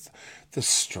 remember that it's the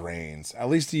strains. At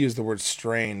least he used the word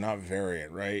strain, not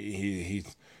variant, right?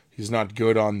 He's not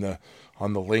good on the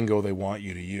lingo they want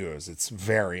you to use. It's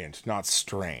variant, not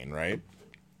strain, right?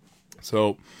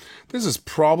 So this is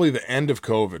probably the end of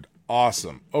COVID.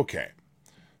 Awesome. Okay.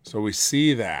 So we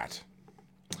see that.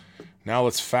 Now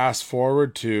let's fast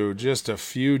forward to just a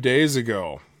few days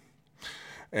ago.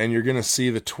 And you're going to see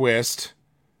the twist.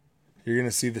 You're going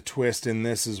to see the twist in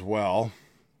this as well.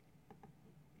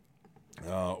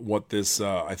 I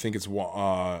think it's...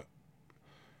 no,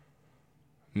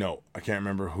 I can't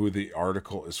remember who the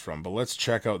article is from. But let's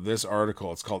check out this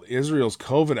article. It's called Israel's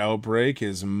COVID outbreak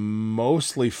is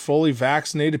mostly fully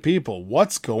vaccinated people.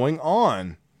 What's going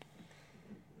on?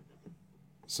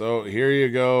 So here you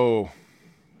go.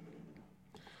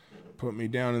 Put me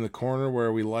down in the corner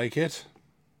where we like it.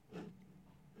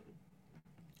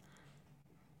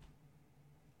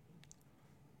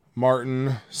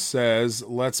 Martin says,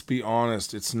 let's be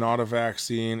honest, it's not a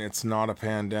vaccine, it's not a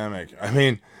pandemic. I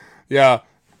mean, yeah,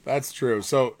 that's true.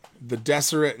 So the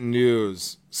Deseret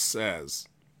News says,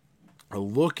 a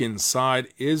look inside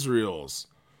Israel's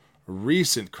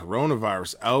recent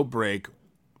coronavirus outbreak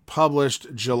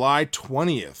published July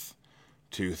 20th,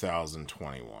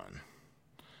 2021.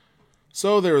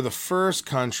 So they were the first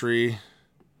country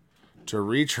to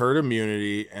reach herd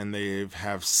immunity, and they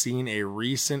have seen a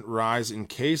recent rise in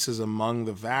cases among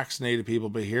the vaccinated people.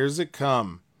 But here's it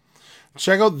come.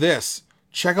 Check out this.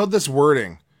 Check out this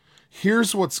wording.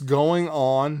 Here's what's going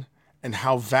on and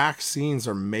how vaccines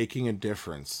are making a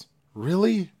difference.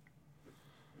 Really?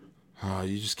 Oh,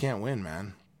 you just can't win,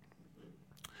 man.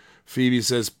 Phoebe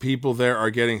says people there are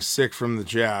getting sick from the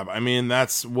jab. I mean,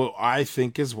 that's what I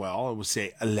think as well. I would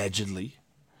say allegedly,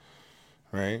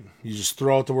 right? You just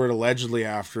throw out the word allegedly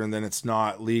after, and then it's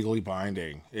not legally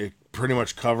binding. It pretty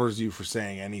much covers you for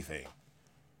saying anything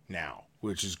now,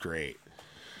 which is great.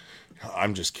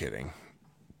 I'm just kidding.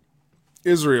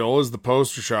 Israel, the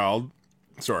poster child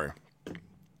for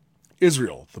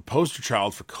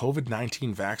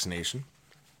COVID-19 vaccination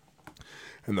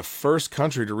and the first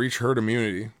country to reach herd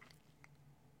immunity,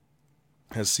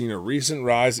 has seen a recent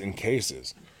rise in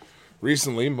cases.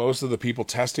 Recently, most of the people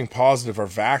testing positive are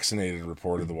vaccinated,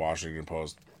 reported the Washington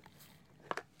Post.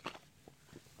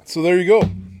 So there you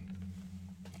go.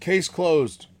 Case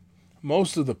closed.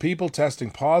 Most of the people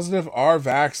testing positive are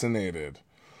vaccinated.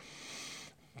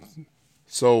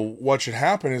 So what should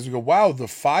happen is we go, wow, the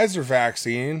Pfizer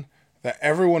vaccine that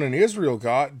everyone in Israel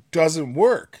got doesn't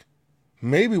work.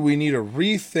 Maybe we need to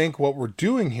rethink what we're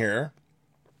doing here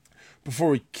before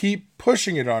we keep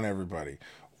pushing it on everybody.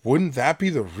 Wouldn't that be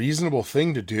the reasonable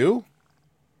thing to do?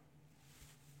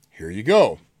 Here you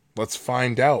go. Let's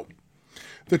find out.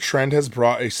 The trend has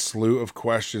brought a slew of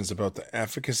questions about the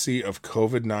efficacy of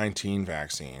COVID-19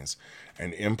 vaccines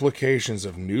and implications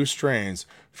of new strains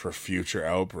for future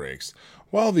outbreaks.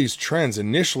 While these trends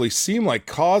initially seem like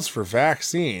cause for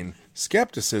vaccine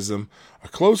skepticism, a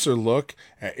closer look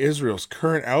at Israel's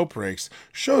current outbreaks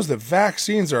shows that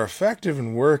vaccines are effective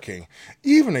and working,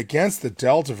 even against the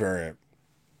Delta variant.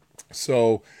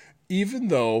 So, even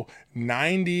though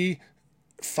 95%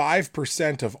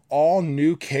 of all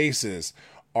new cases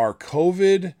are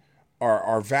COVID,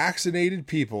 are vaccinated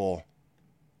people,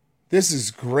 this is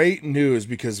great news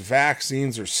because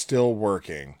vaccines are still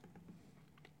working.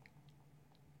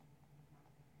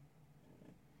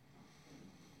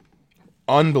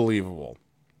 Unbelievable.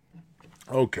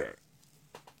 Okay.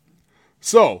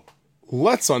 So,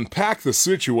 let's unpack the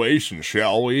situation,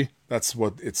 shall we? That's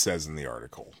what it says in the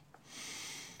article.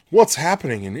 What's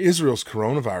happening in Israel's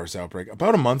coronavirus outbreak?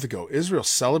 About a month ago, Israel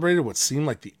celebrated what seemed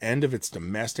like the end of its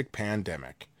domestic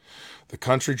pandemic. The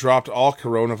country dropped all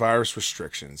coronavirus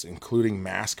restrictions, including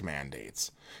mask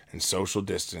mandates and social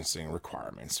distancing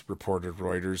requirements, reported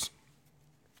Reuters.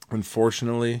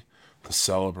 Unfortunately, the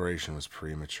celebration was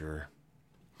premature.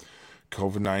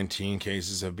 COVID-19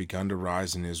 cases have begun to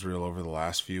rise in Israel over the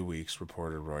last few weeks,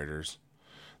 reported Reuters.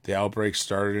 The outbreak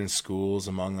started in schools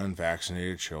among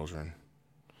unvaccinated children,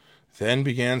 then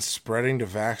began spreading to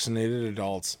vaccinated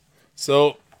adults.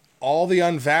 So, all the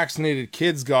unvaccinated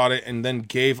kids got it and then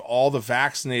gave all the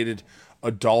vaccinated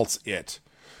adults it.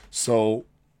 So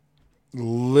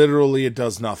literally it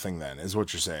does nothing then, is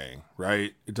what you're saying,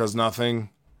 right? It does nothing.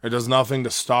 It does nothing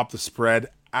to stop the spread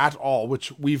at all,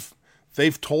 which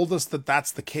they've told us that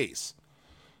that's the case.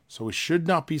 So we should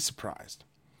not be surprised.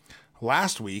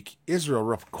 Last week, Israel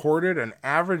recorded an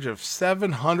average of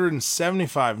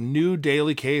 775 new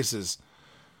daily cases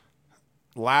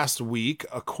last week,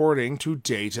 according to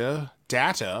data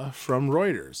from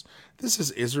Reuters. This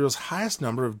is Israel's highest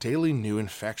number of daily new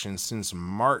infections since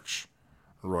March,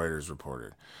 Reuters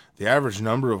reported. The average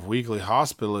number of weekly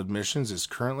hospital admissions is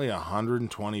currently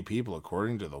 120 people,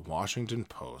 according to the Washington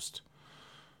Post.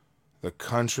 The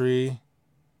country...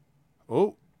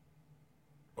 Oh,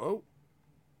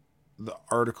 the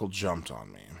article jumped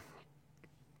on me.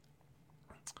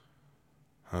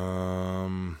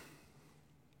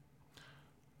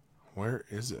 Where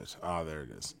is it? There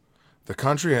it is. The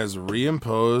country has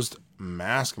reimposed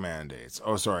mask mandates.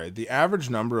 The average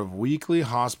number of weekly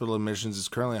hospital admissions is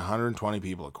currently 120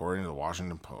 people, according to the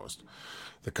Washington Post.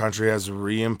 The country has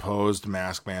reimposed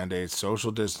mask mandates,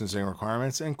 social distancing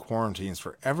requirements, and quarantines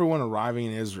for everyone arriving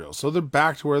in Israel. So they're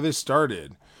back to where they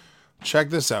started.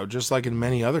 Check this out. Just like in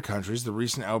many other countries, the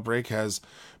recent outbreak has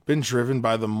been driven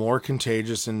by the more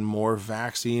contagious and more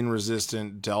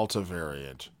vaccine-resistant Delta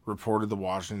variant, reported the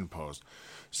Washington Post.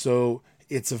 So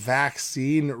it's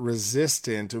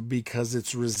vaccine-resistant because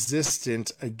it's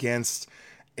resistant against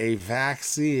a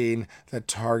vaccine that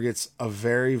targets a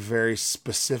very, very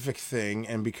specific thing.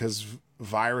 And because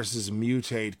viruses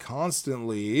mutate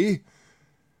constantly,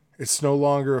 it's no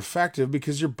longer effective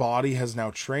because your body has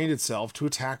now trained itself to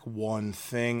attack one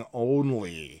thing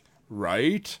only,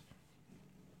 right?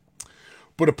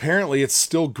 But apparently it's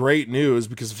still great news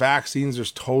because vaccines are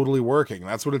totally working.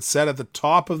 That's what it said at the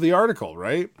top of the article,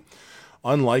 right?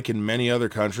 Unlike in many other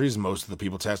countries, most of the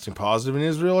people testing positive in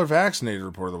Israel are vaccinated,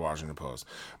 reported the Washington Post.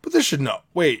 But this should know.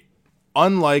 Wait,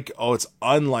 it's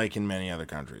unlike in many other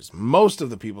countries. Most of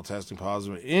the people testing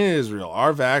positive in Israel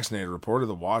are vaccinated, reported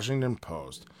the Washington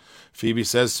Post. Phoebe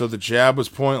says, so the jab was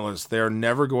pointless. They are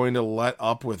never going to let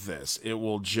up with this. It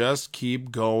will just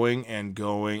keep going and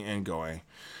going and going.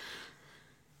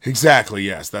 Exactly,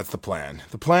 yes, that's the plan.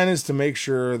 The plan is to make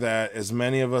sure that as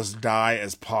many of us die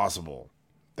as possible.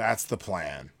 That's the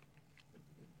plan.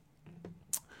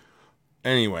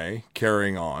 Anyway,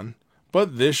 carrying on.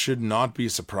 But this should not be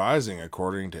surprising,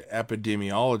 according to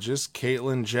epidemiologist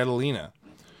Caitlin Jetelina.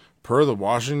 Per the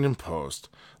Washington Post,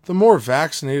 the more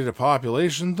vaccinated a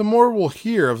population, the more we'll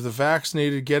hear of the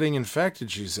vaccinated getting infected,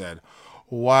 she said.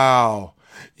 Wow,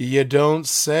 you don't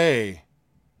say.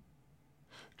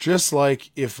 Just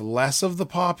like if less of the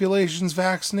population's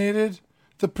vaccinated,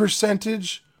 the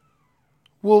percentage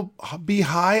will be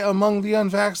high among the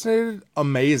unvaccinated?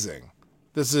 Amazing.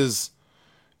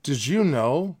 Did you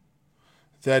know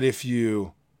that if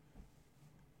you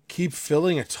keep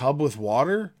filling a tub with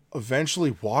water,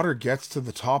 eventually water gets to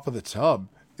the top of the tub?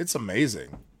 It's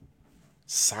amazing.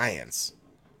 Science.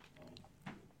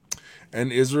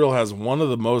 And Israel has one of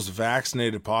the most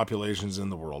vaccinated populations in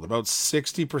the world. About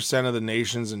 60% of the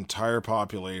nation's entire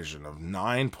population of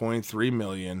 9.3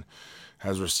 million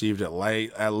has received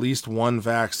at least one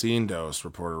vaccine dose,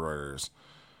 reported Reuters.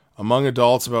 Among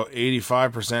adults, about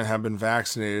 85% have been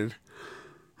vaccinated,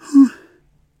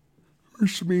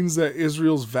 which means that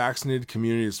Israel's vaccinated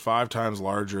community is 5 times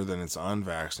larger than its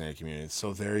unvaccinated community.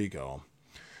 So there you go.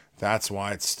 That's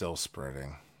why it's still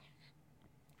spreading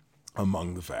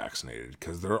among the vaccinated,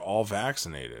 because they're all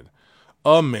vaccinated.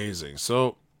 Amazing.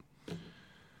 So,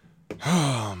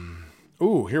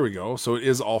 here we go. So it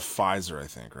is all Pfizer, I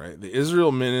think, right?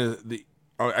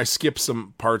 I skipped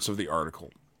some parts of the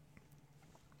article.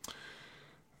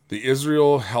 The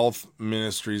Israel Health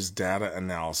Ministry's data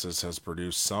analysis has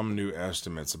produced some new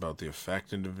estimates about the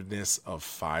effectiveness of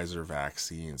Pfizer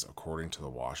vaccines, according to the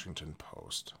Washington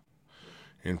Post.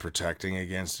 In protecting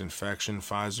against infection,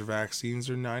 Pfizer vaccines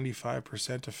are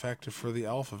 95% effective for the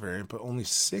Alpha variant, but only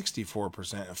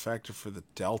 64% effective for the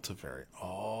Delta variant.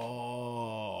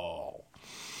 Oh.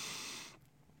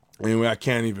 Anyway, I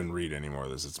can't even read any more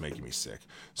of this. It's making me sick.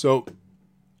 So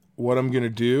what I'm going to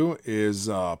do is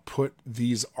put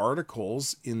these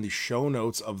articles in the show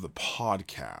notes of the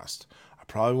podcast. I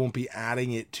probably won't be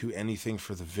adding it to anything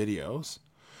for the videos,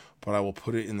 but I will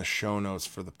put it in the show notes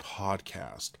for the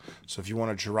podcast. So if you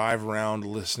want to drive around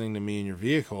listening to me in your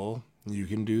vehicle, you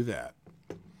can do that.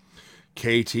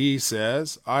 KT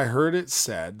says, I heard it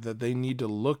said that they need to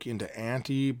look into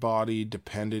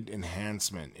antibody-dependent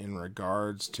enhancement in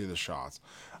regards to the shots.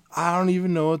 I don't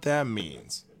even know what that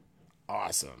means.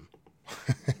 Awesome.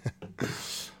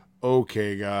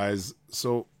 Okay, guys.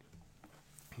 So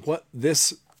what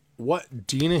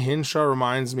Dina Hinshaw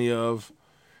reminds me of,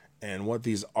 and what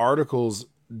these articles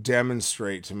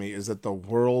demonstrate to me, is that the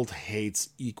world hates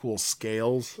equal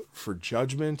scales for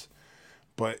judgment,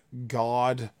 but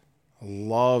God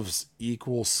loves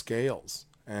equal scales.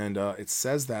 And it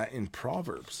says that in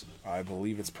Proverbs. I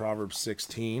believe it's Proverbs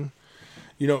 16.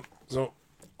 So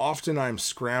often I'm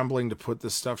scrambling to put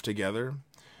this stuff together,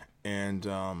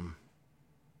 and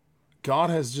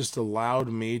God has just allowed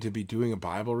me to be doing a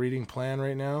Bible reading plan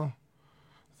right now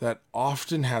that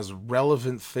often has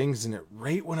relevant things in it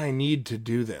right when I need to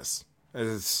do this.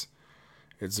 It's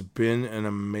been an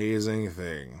amazing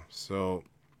thing. So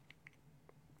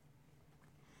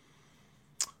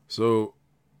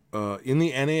in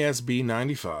the NASB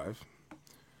 95,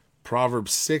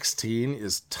 Proverbs 16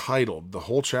 is titled, the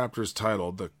whole chapter is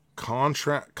titled, the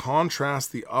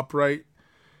contrast the upright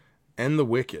and the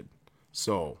wicked.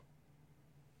 So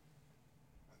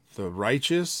the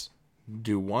righteous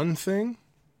do one thing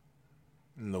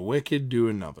and the wicked do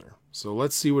another. So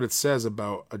let's see what it says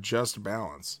about a just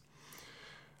balance.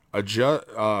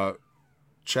 Chapter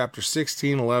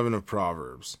 16:11 of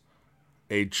Proverbs.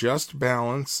 A just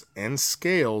balance and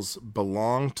scales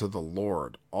belong to the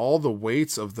Lord. All the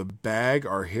weights of the bag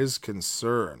are his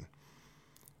concern.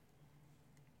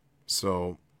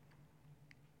 So,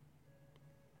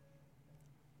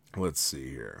 let's see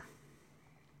here.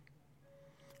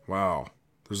 Wow,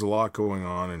 there's a lot going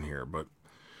on in here, but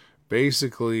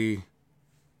basically,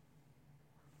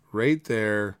 right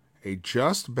there, a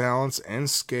just balance and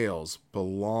scales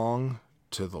belong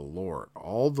to the Lord.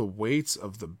 All the weights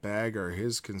of the bag are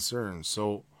his concern.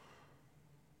 So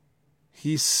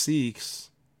he seeks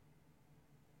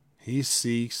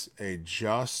a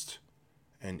just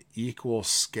and equal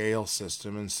scale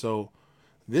system. And so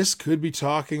this could be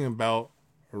talking about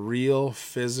real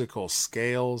physical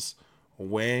scales,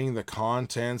 weighing the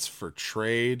contents for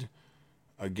trade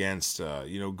against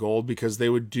gold, because they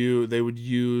would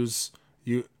use,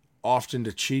 you often,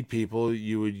 to cheat people,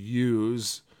 you would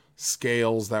use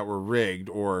scales that were rigged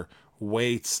or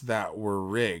weights that were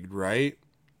rigged, right?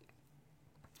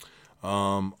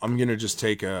 I'm going to just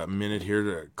take a minute here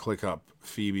to click up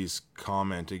Phoebe's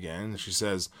comment again. She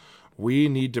says, we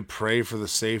need to pray for the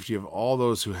safety of all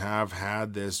those who have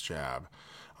had this jab.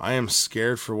 I am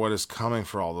scared for what is coming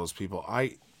for all those people.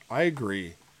 I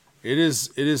agree. It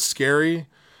is scary.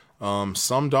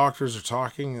 Some doctors are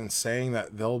talking and saying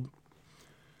that there'll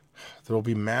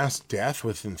be mass death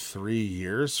within 3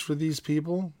 years for these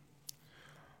people.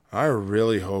 I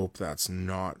really hope that's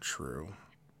not true.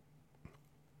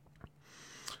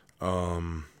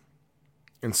 And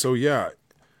so, yeah,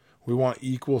 we want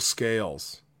equal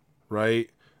scales, right?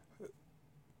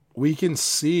 We can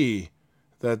see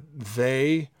that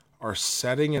they are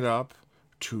setting it up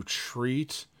to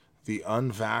treat the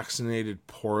unvaccinated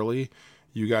poorly.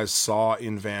 You guys saw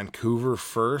in Vancouver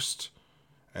first,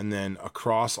 and then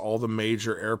across all the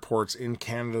major airports in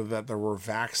Canada, that there were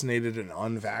vaccinated and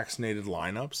unvaccinated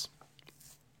lineups.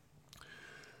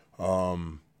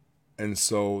 And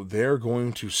so they're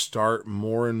going to start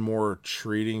more and more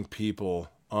treating people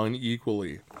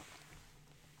unequally.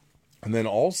 And then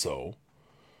also,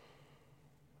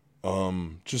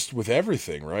 just with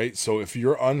everything, right? So if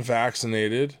you're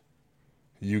unvaccinated,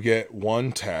 you get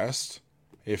one test.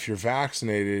 If you're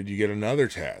vaccinated, you get another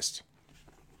test.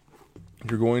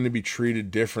 You're going to be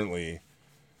treated differently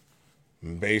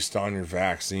based on your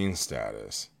vaccine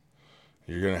status.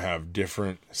 You're going to have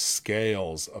different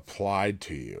scales applied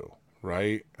to you,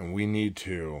 right? And we need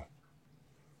to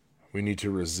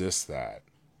resist that.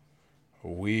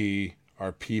 We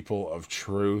are people of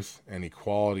truth and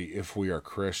equality if we are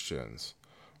Christians,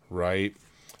 right?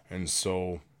 And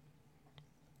so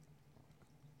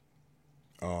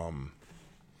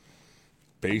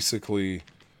basically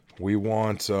we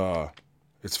want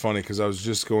it's funny because I was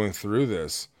just going through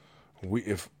this.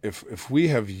 If we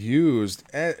have used,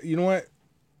 you know what?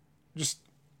 Just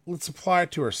let's apply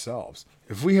it to ourselves.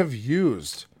 If we have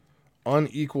used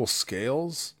unequal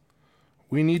scales,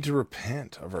 we need to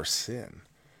repent of our sin,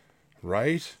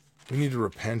 right? We need to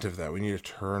repent of that. We need to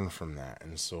turn from that.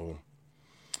 And so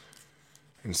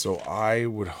I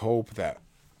would hope that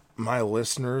my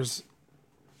listeners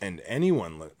and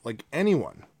anyone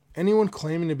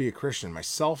claiming to be a Christian,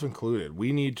 myself included,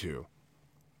 we need to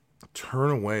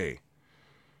turn away.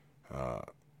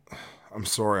 I'm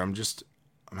sorry, I'm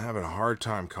having a hard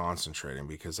time concentrating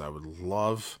because I would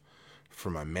love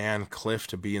for my man Cliff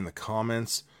to be in the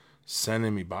comments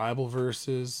sending me Bible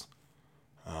verses.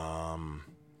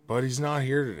 But he's not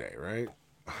here today, right?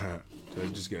 Did I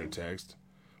just get a text?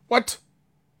 What?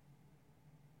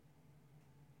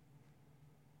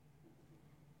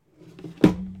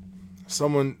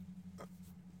 Someone,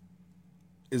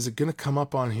 is it going to come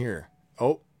up on here?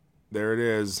 Oh, there it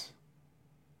is.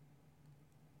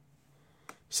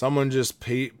 Someone just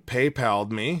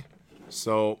PayPal'd me.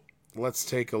 So let's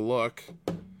take a look.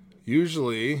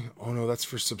 Usually, oh no, that's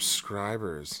for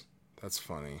subscribers. That's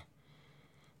funny.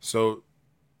 So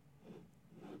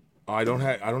I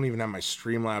don't even have my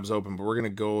Streamlabs open, but we're going to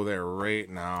go there right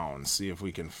now and see if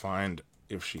we can find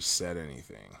if she said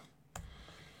anything.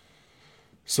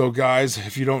 So guys,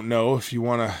 if you don't know, if you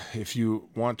want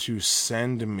to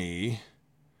send me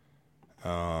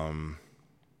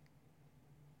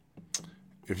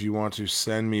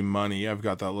money, I've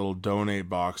got that little donate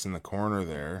box in the corner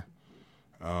there.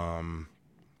 I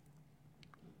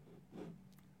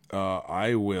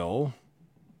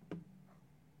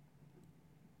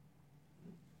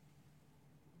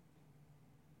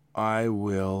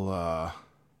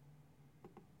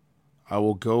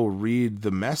will go read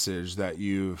the message that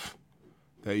you've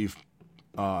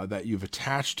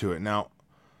attached to it. Now,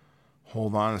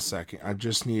 hold on a second. I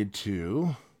just need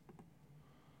to.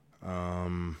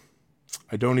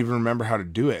 I don't even remember how to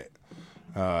do it.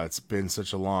 It's been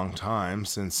such a long time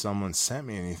since someone sent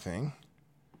me anything.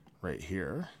 Right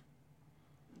here.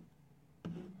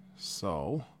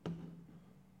 So,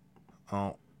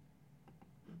 and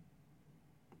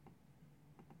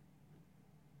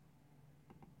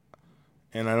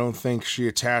I don't think she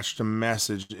attached a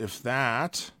message. If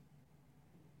that,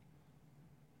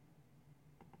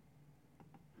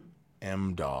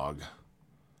 M-Dog.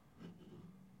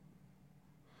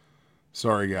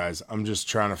 Sorry, guys. I'm just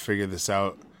trying to figure this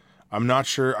out. I'm not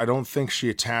sure. I don't think she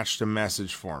attached a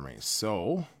message for me.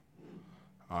 So,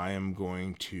 I am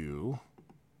going to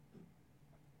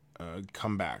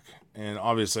come back. And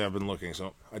obviously, I've been looking.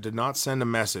 So, I did not send a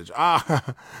message.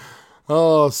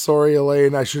 Oh, sorry,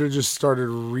 Elaine. I should have just started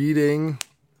reading.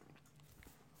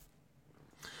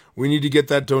 We need to get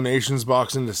that donations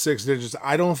box into 6 digits.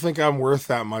 I don't think I'm worth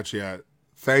that much yet.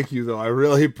 Thank you, though. I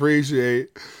really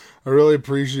appreciate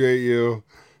you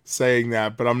saying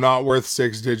that, but I'm not worth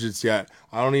 6 digits yet.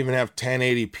 I don't even have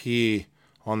 1080p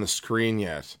on the screen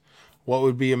yet. What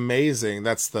would be amazing,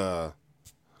 that's the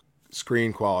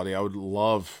screen quality. I would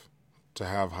love to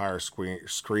have higher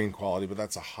screen quality, but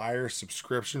that's a higher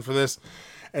subscription for this.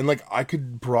 And like, I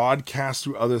could broadcast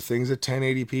through other things at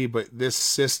 1080p, but this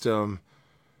system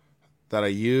that I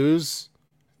use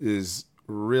is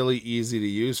really easy to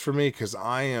use for me because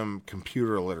I am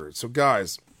computer illiterate. So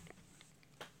guys,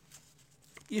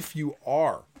 if you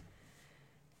are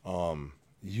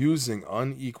using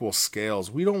unequal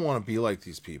scales, we don't want to be like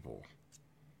these people.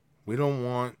 We don't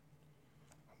want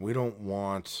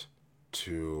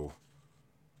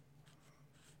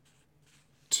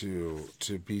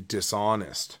to be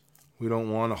dishonest. We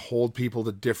don't want to hold people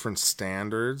to different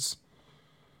standards.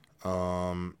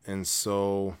 And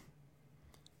so,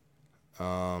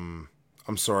 I'm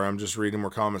sorry, I'm just reading more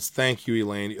comments. Thank you,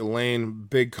 Elaine. Elaine,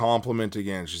 big compliment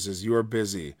again. She says, you are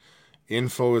busy.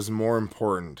 Info is more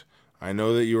important. I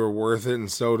know that you are worth it,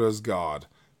 and so does God.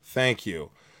 Thank you.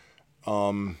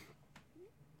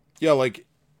 Yeah, like,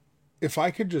 if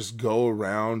I could just go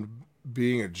around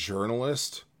being a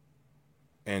journalist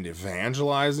and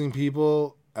evangelizing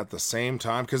people at the same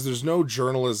time, because there's no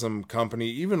journalism company,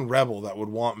 even Rebel, that would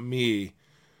want me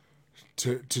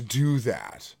to do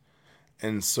that.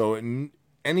 And so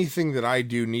anything that I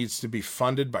do needs to be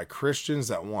funded by Christians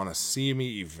that want to see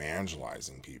me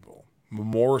evangelizing people,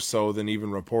 more so than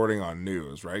even reporting on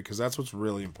news, right? Because that's what's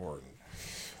really important.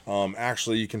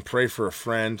 Actually, you can pray for a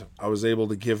friend. I was able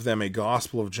to give them a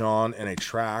Gospel of John and a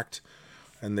tract,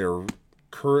 and they're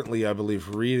currently, I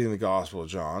believe, reading the Gospel of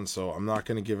John, so I'm not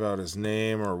going to give out his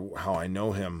name or how I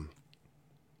know him.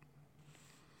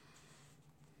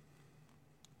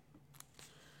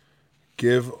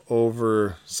 Give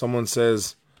over, someone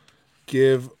says,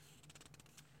 give,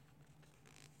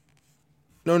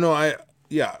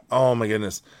 oh my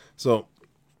goodness. So,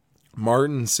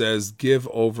 Martin says, give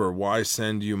over, why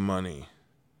send you money?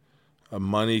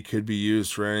 Money could be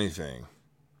used for anything.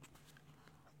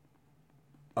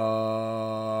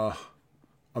 I'm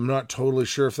not totally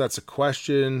sure if that's a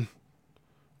question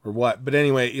or what. But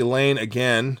anyway, Elaine,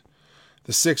 again,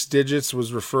 the 6 digits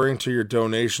was referring to your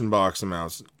donation box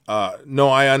amounts. No,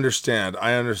 I understand.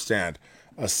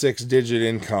 A 6-digit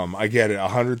income. I get it.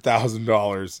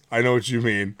 $100,000. I know what you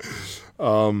mean.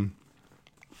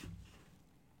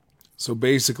 So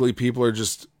basically, people are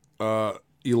just,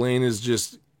 Elaine is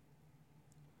just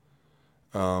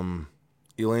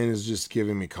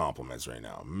giving me compliments right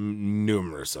now,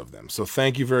 numerous of them. So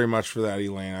thank you very much for that,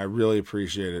 Elaine. I really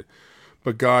appreciate it.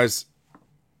 But guys,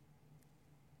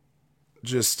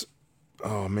 just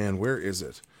oh man, where is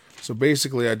it? So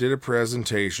basically, I did a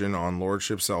presentation on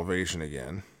Lordship Salvation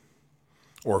again,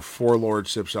 or for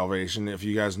Lordship Salvation. If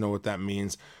you guys know what that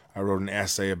means, I wrote an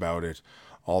essay about it,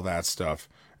 all that stuff.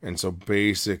 And so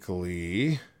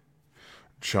basically,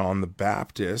 John the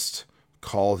Baptist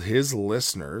called his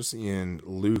listeners in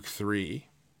Luke 3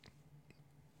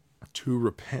 to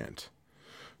repent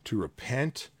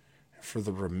for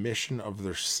the remission of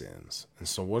their sins. And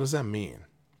so what does that mean?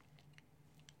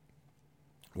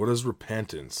 What does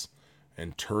repentance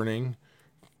and turning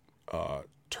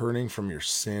from your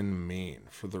sin mean?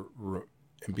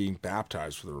 And being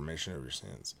baptized for the remission of your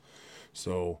sins.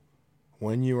 So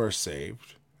when you are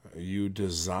saved, you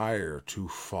desire to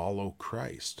follow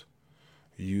Christ.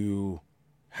 You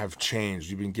have changed.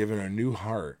 You've been given a new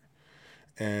heart.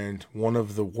 And one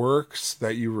of the works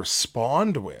that you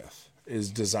respond with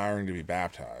is desiring to be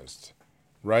baptized,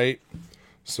 right?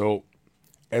 So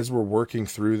as we're working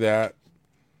through that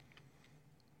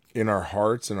in our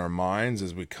hearts and our minds,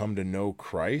 as we come to know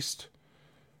Christ,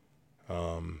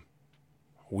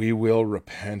 we will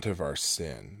repent of our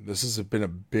sin. This has been a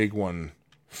big one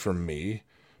for me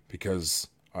because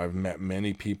I've met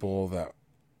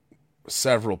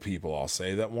several people, I'll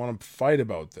say, that want to fight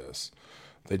about this.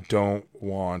 They don't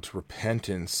want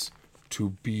repentance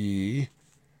to be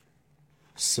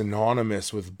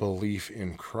synonymous with belief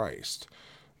in Christ.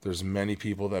 There's many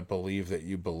people that believe that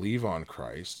you believe on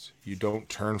Christ. You don't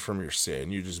turn from your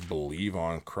sin. You just believe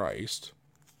on Christ.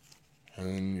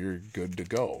 And you're good to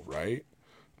go, right?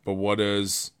 But what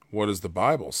does the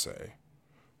Bible say,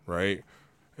 right?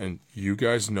 And you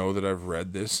guys know that I've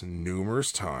read this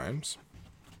numerous times.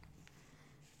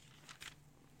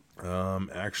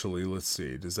 Actually, let's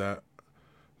see. Does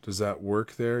that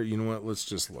work there? You know what? Let's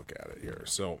just look at it here.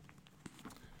 So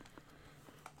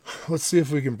let's see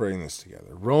if we can bring this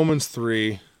together. Romans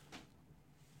 3.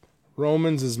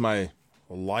 Romans is my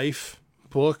life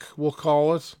book, we'll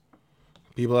call it.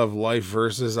 People have life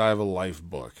verses. I have a life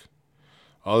book.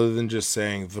 Other than just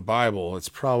saying the Bible, it's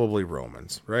probably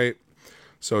Romans, right?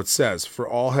 So it says, "For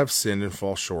all have sinned and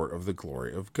fall short of the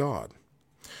glory of God,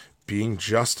 being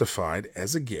justified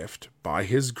as a gift by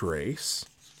his grace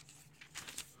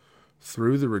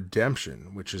through the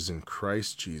redemption which is in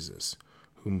Christ Jesus,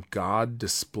 whom God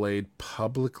displayed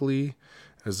publicly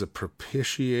as a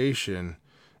propitiation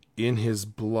in his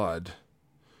blood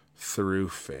through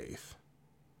faith."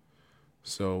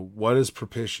 So what does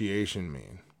propitiation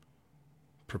mean?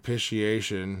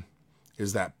 Propitiation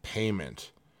is that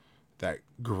payment, that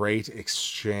great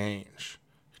exchange.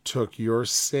 He took your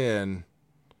sin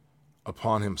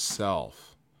upon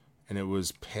himself, and it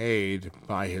was paid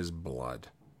by his blood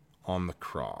on the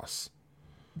cross.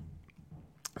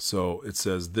 So it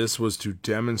says, "This was to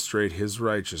demonstrate his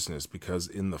righteousness, because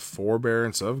in the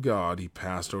forbearance of God he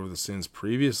passed over the sins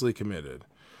previously committed.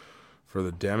 For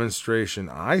the demonstration,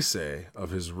 I say,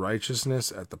 of his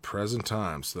righteousness at the present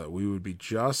time, so that we would be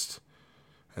just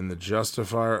and the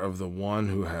justifier of the one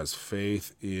who has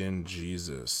faith in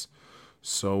Jesus."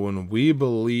 So when we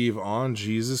believe on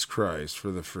Jesus Christ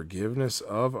for the forgiveness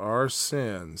of our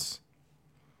sins,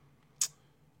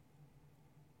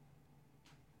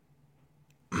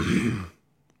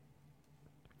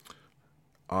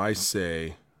 I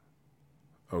say,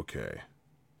 okay,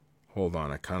 hold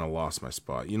on, I kind of lost my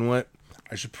spot. You know what?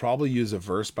 I should probably use a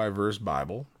verse-by-verse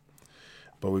Bible,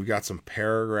 but we've got some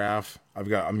paragraph.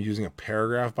 I'm using a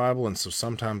paragraph Bible, and so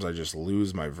sometimes I just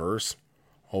lose my verse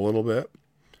a little bit.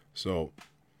 So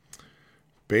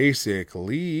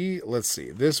basically, let's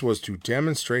see. "This was to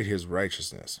demonstrate his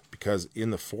righteousness, because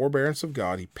in the forbearance of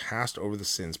God he passed over the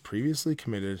sins previously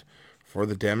committed, for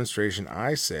the demonstration,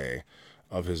 I say,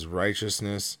 of his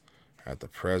righteousness at the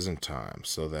present time,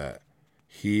 so that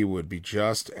he would be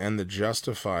just and the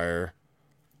justifier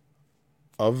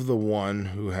of the one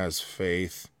who has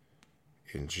faith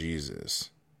in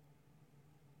Jesus."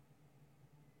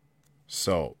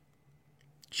 So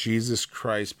Jesus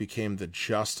Christ became the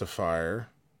justifier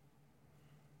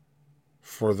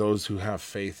for those who have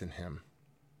faith in him.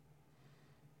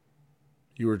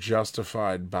 You were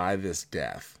justified by this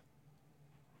death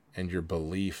and your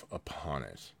belief upon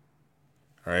it.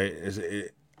 All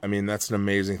right? I mean, that's an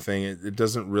amazing thing. It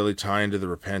doesn't really tie into the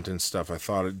repentance stuff. I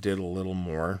thought it did a little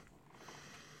more.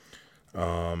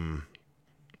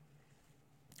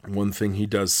 One thing he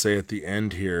does say at the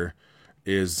end here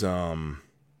is,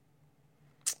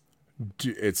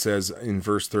 it says in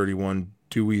verse 31,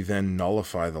 "Do we then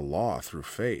nullify the law through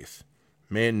faith?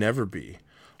 May it never be.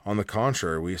 On the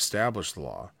contrary, we establish the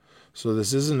law." So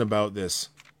this isn't about this.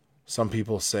 Some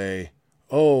people say,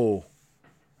 "Oh,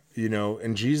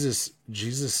 and Jesus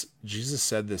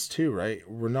said this too, right?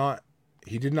 We're not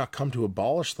he did not come to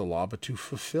abolish the law, but to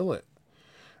fulfill it.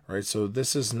 Right? So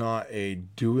this is not a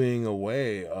doing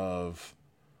away of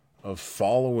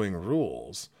following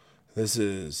rules. This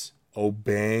is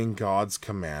obeying God's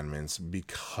commandments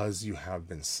because you have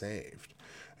been saved.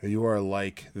 You are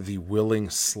like the willing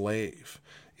slave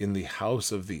in the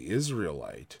house of the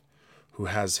Israelite who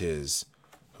has his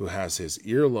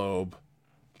earlobe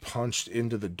punched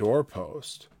into the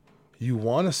doorpost. You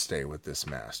want to stay with this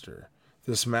master.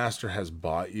 This master has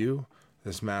bought you.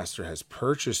 This master has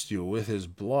purchased you with his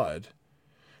blood.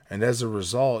 And as a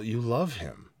result, you love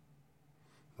him.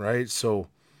 Right? So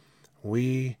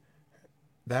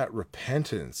that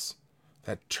repentance,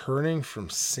 that turning from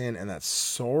sin and that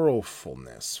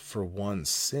sorrowfulness for one's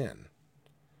sin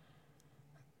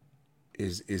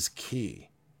is key.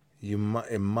 It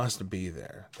must be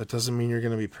there. That doesn't mean you're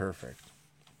going to be perfect.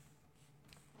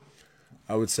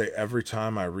 I would say every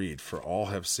time I read, for all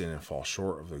have sinned and fall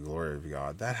short of the glory of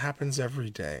God, that happens every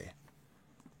day.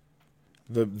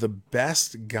 The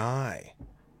best guy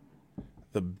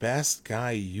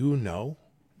you know,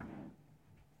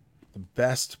 the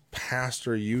best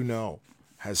pastor you know,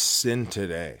 has sinned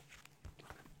today.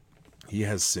 He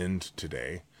has sinned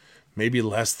today, maybe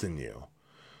less than you,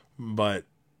 but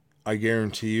I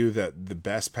guarantee you that the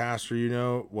best pastor you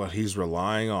know, what he's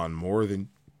relying on more than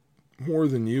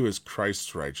you is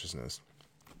Christ's righteousness,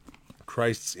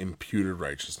 Christ's imputed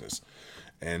righteousness.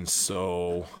 And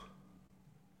so,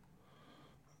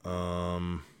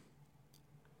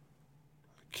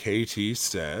 KT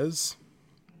says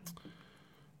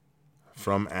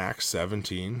from Acts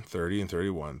 17:30 and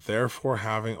 31, therefore,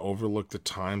 having overlooked the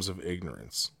times of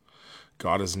ignorance,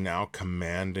 God is now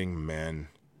commanding men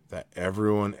that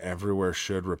everyone everywhere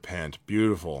should repent.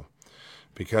 Beautiful.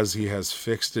 Because he has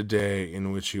fixed a day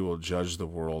in which he will judge the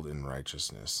world in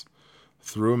righteousness,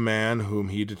 through a man whom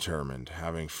he determined,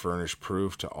 having furnished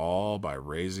proof to all by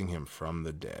raising him from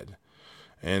the dead.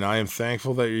 And I am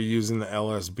thankful that you're using the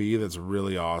LSB. That's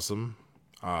really awesome.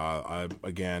 I'm,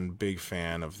 again, big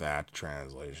fan of that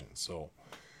translation. So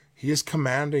he is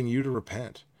commanding you to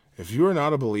repent. If you are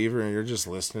not a believer and you're just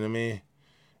listening to me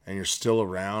and you're still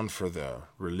around for the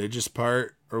religious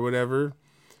part or whatever,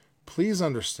 please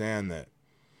understand that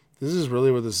this is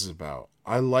really what this is about.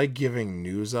 I like giving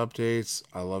news updates.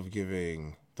 I love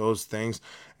giving those things.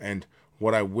 And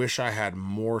what I wish I had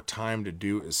more time to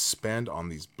do is spend on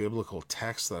these biblical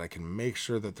texts that I can make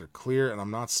sure that they're clear. And I'm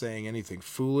not saying anything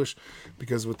foolish,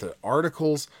 because with the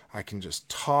articles, I can just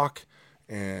talk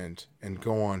and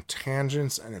go on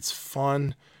tangents, and it's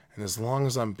fun. And as long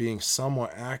as I'm being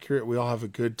somewhat accurate, we all have a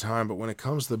good time. But when it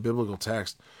comes to the biblical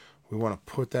text, we want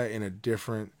to put that in a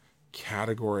different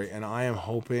category. And I am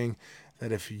hoping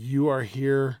that if you are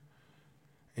here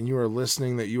and you are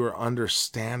listening, that you are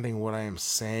understanding what I am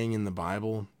saying in the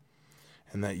Bible,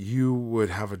 and that you would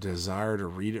have a desire to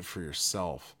read it for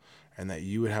yourself, and that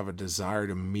you would have a desire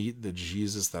to meet the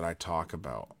Jesus that I talk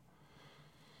about.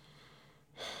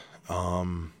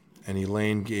 And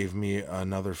Elaine gave me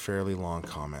another fairly long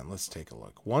comment. Let's take a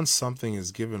look. Once something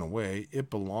is given away, it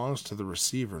belongs to the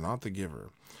receiver, not the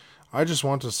giver. I just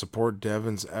want to support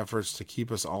Devin's efforts to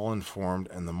keep us all informed,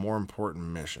 and the more important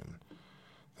mission,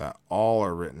 that all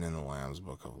are written in the Lamb's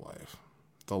Book of Life.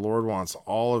 The Lord wants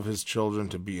all of his children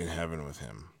to be in heaven with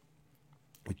him.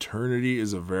 Eternity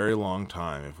is a very long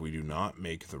time if we do not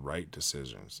make the right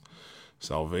decisions.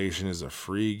 Salvation is a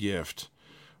free gift.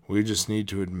 We just need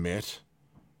to admit,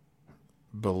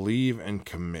 believe, and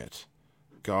commit.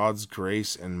 God's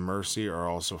grace and mercy are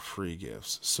also free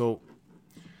gifts. So,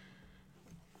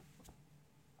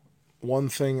 one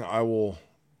thing I will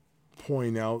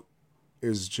point out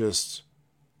is just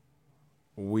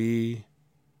we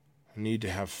need to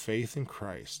have faith in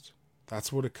Christ.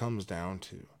 That's what it comes down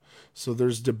to. So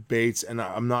there's debates, and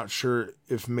I'm not sure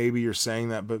if maybe you're saying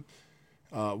that, but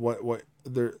what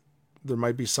there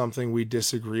might be something we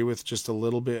disagree with just a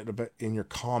little bit in your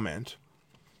comment.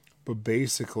 But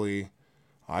basically,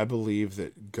 I believe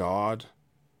that God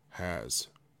has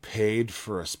paid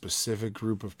for a specific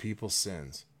group of people's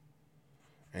sins,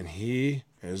 and he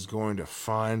is going to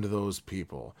find those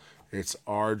people. It's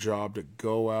our job to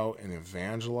go out and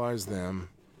evangelize them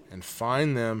and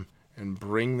find them and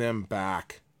bring them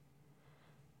back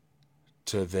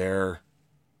to their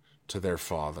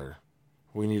Father.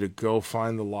 We need to go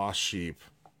find the lost sheep.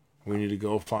 We need to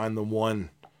go find the one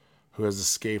who has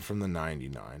escaped from the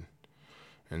 99.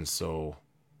 And so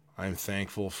I'm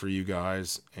thankful for you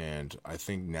guys, and I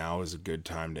think now is a good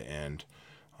time to end.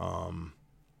 I'm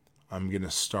going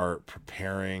to start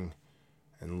preparing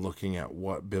and looking at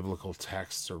what biblical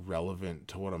texts are relevant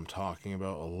to what I'm talking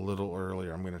about a little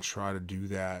earlier. I'm going to try to do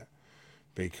that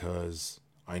because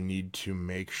I need to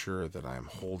make sure that I'm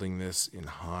holding this in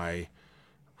high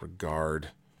regard.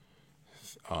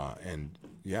 And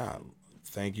yeah,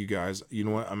 thank you guys. You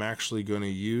know what? I'm actually going to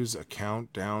use a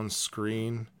countdown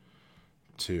screen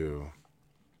to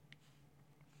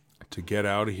get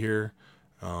out of here,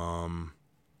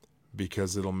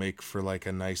 because it'll make for like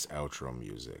a nice outro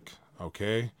music.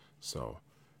 Okay? So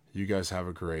you guys have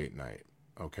a great night.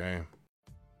 Okay?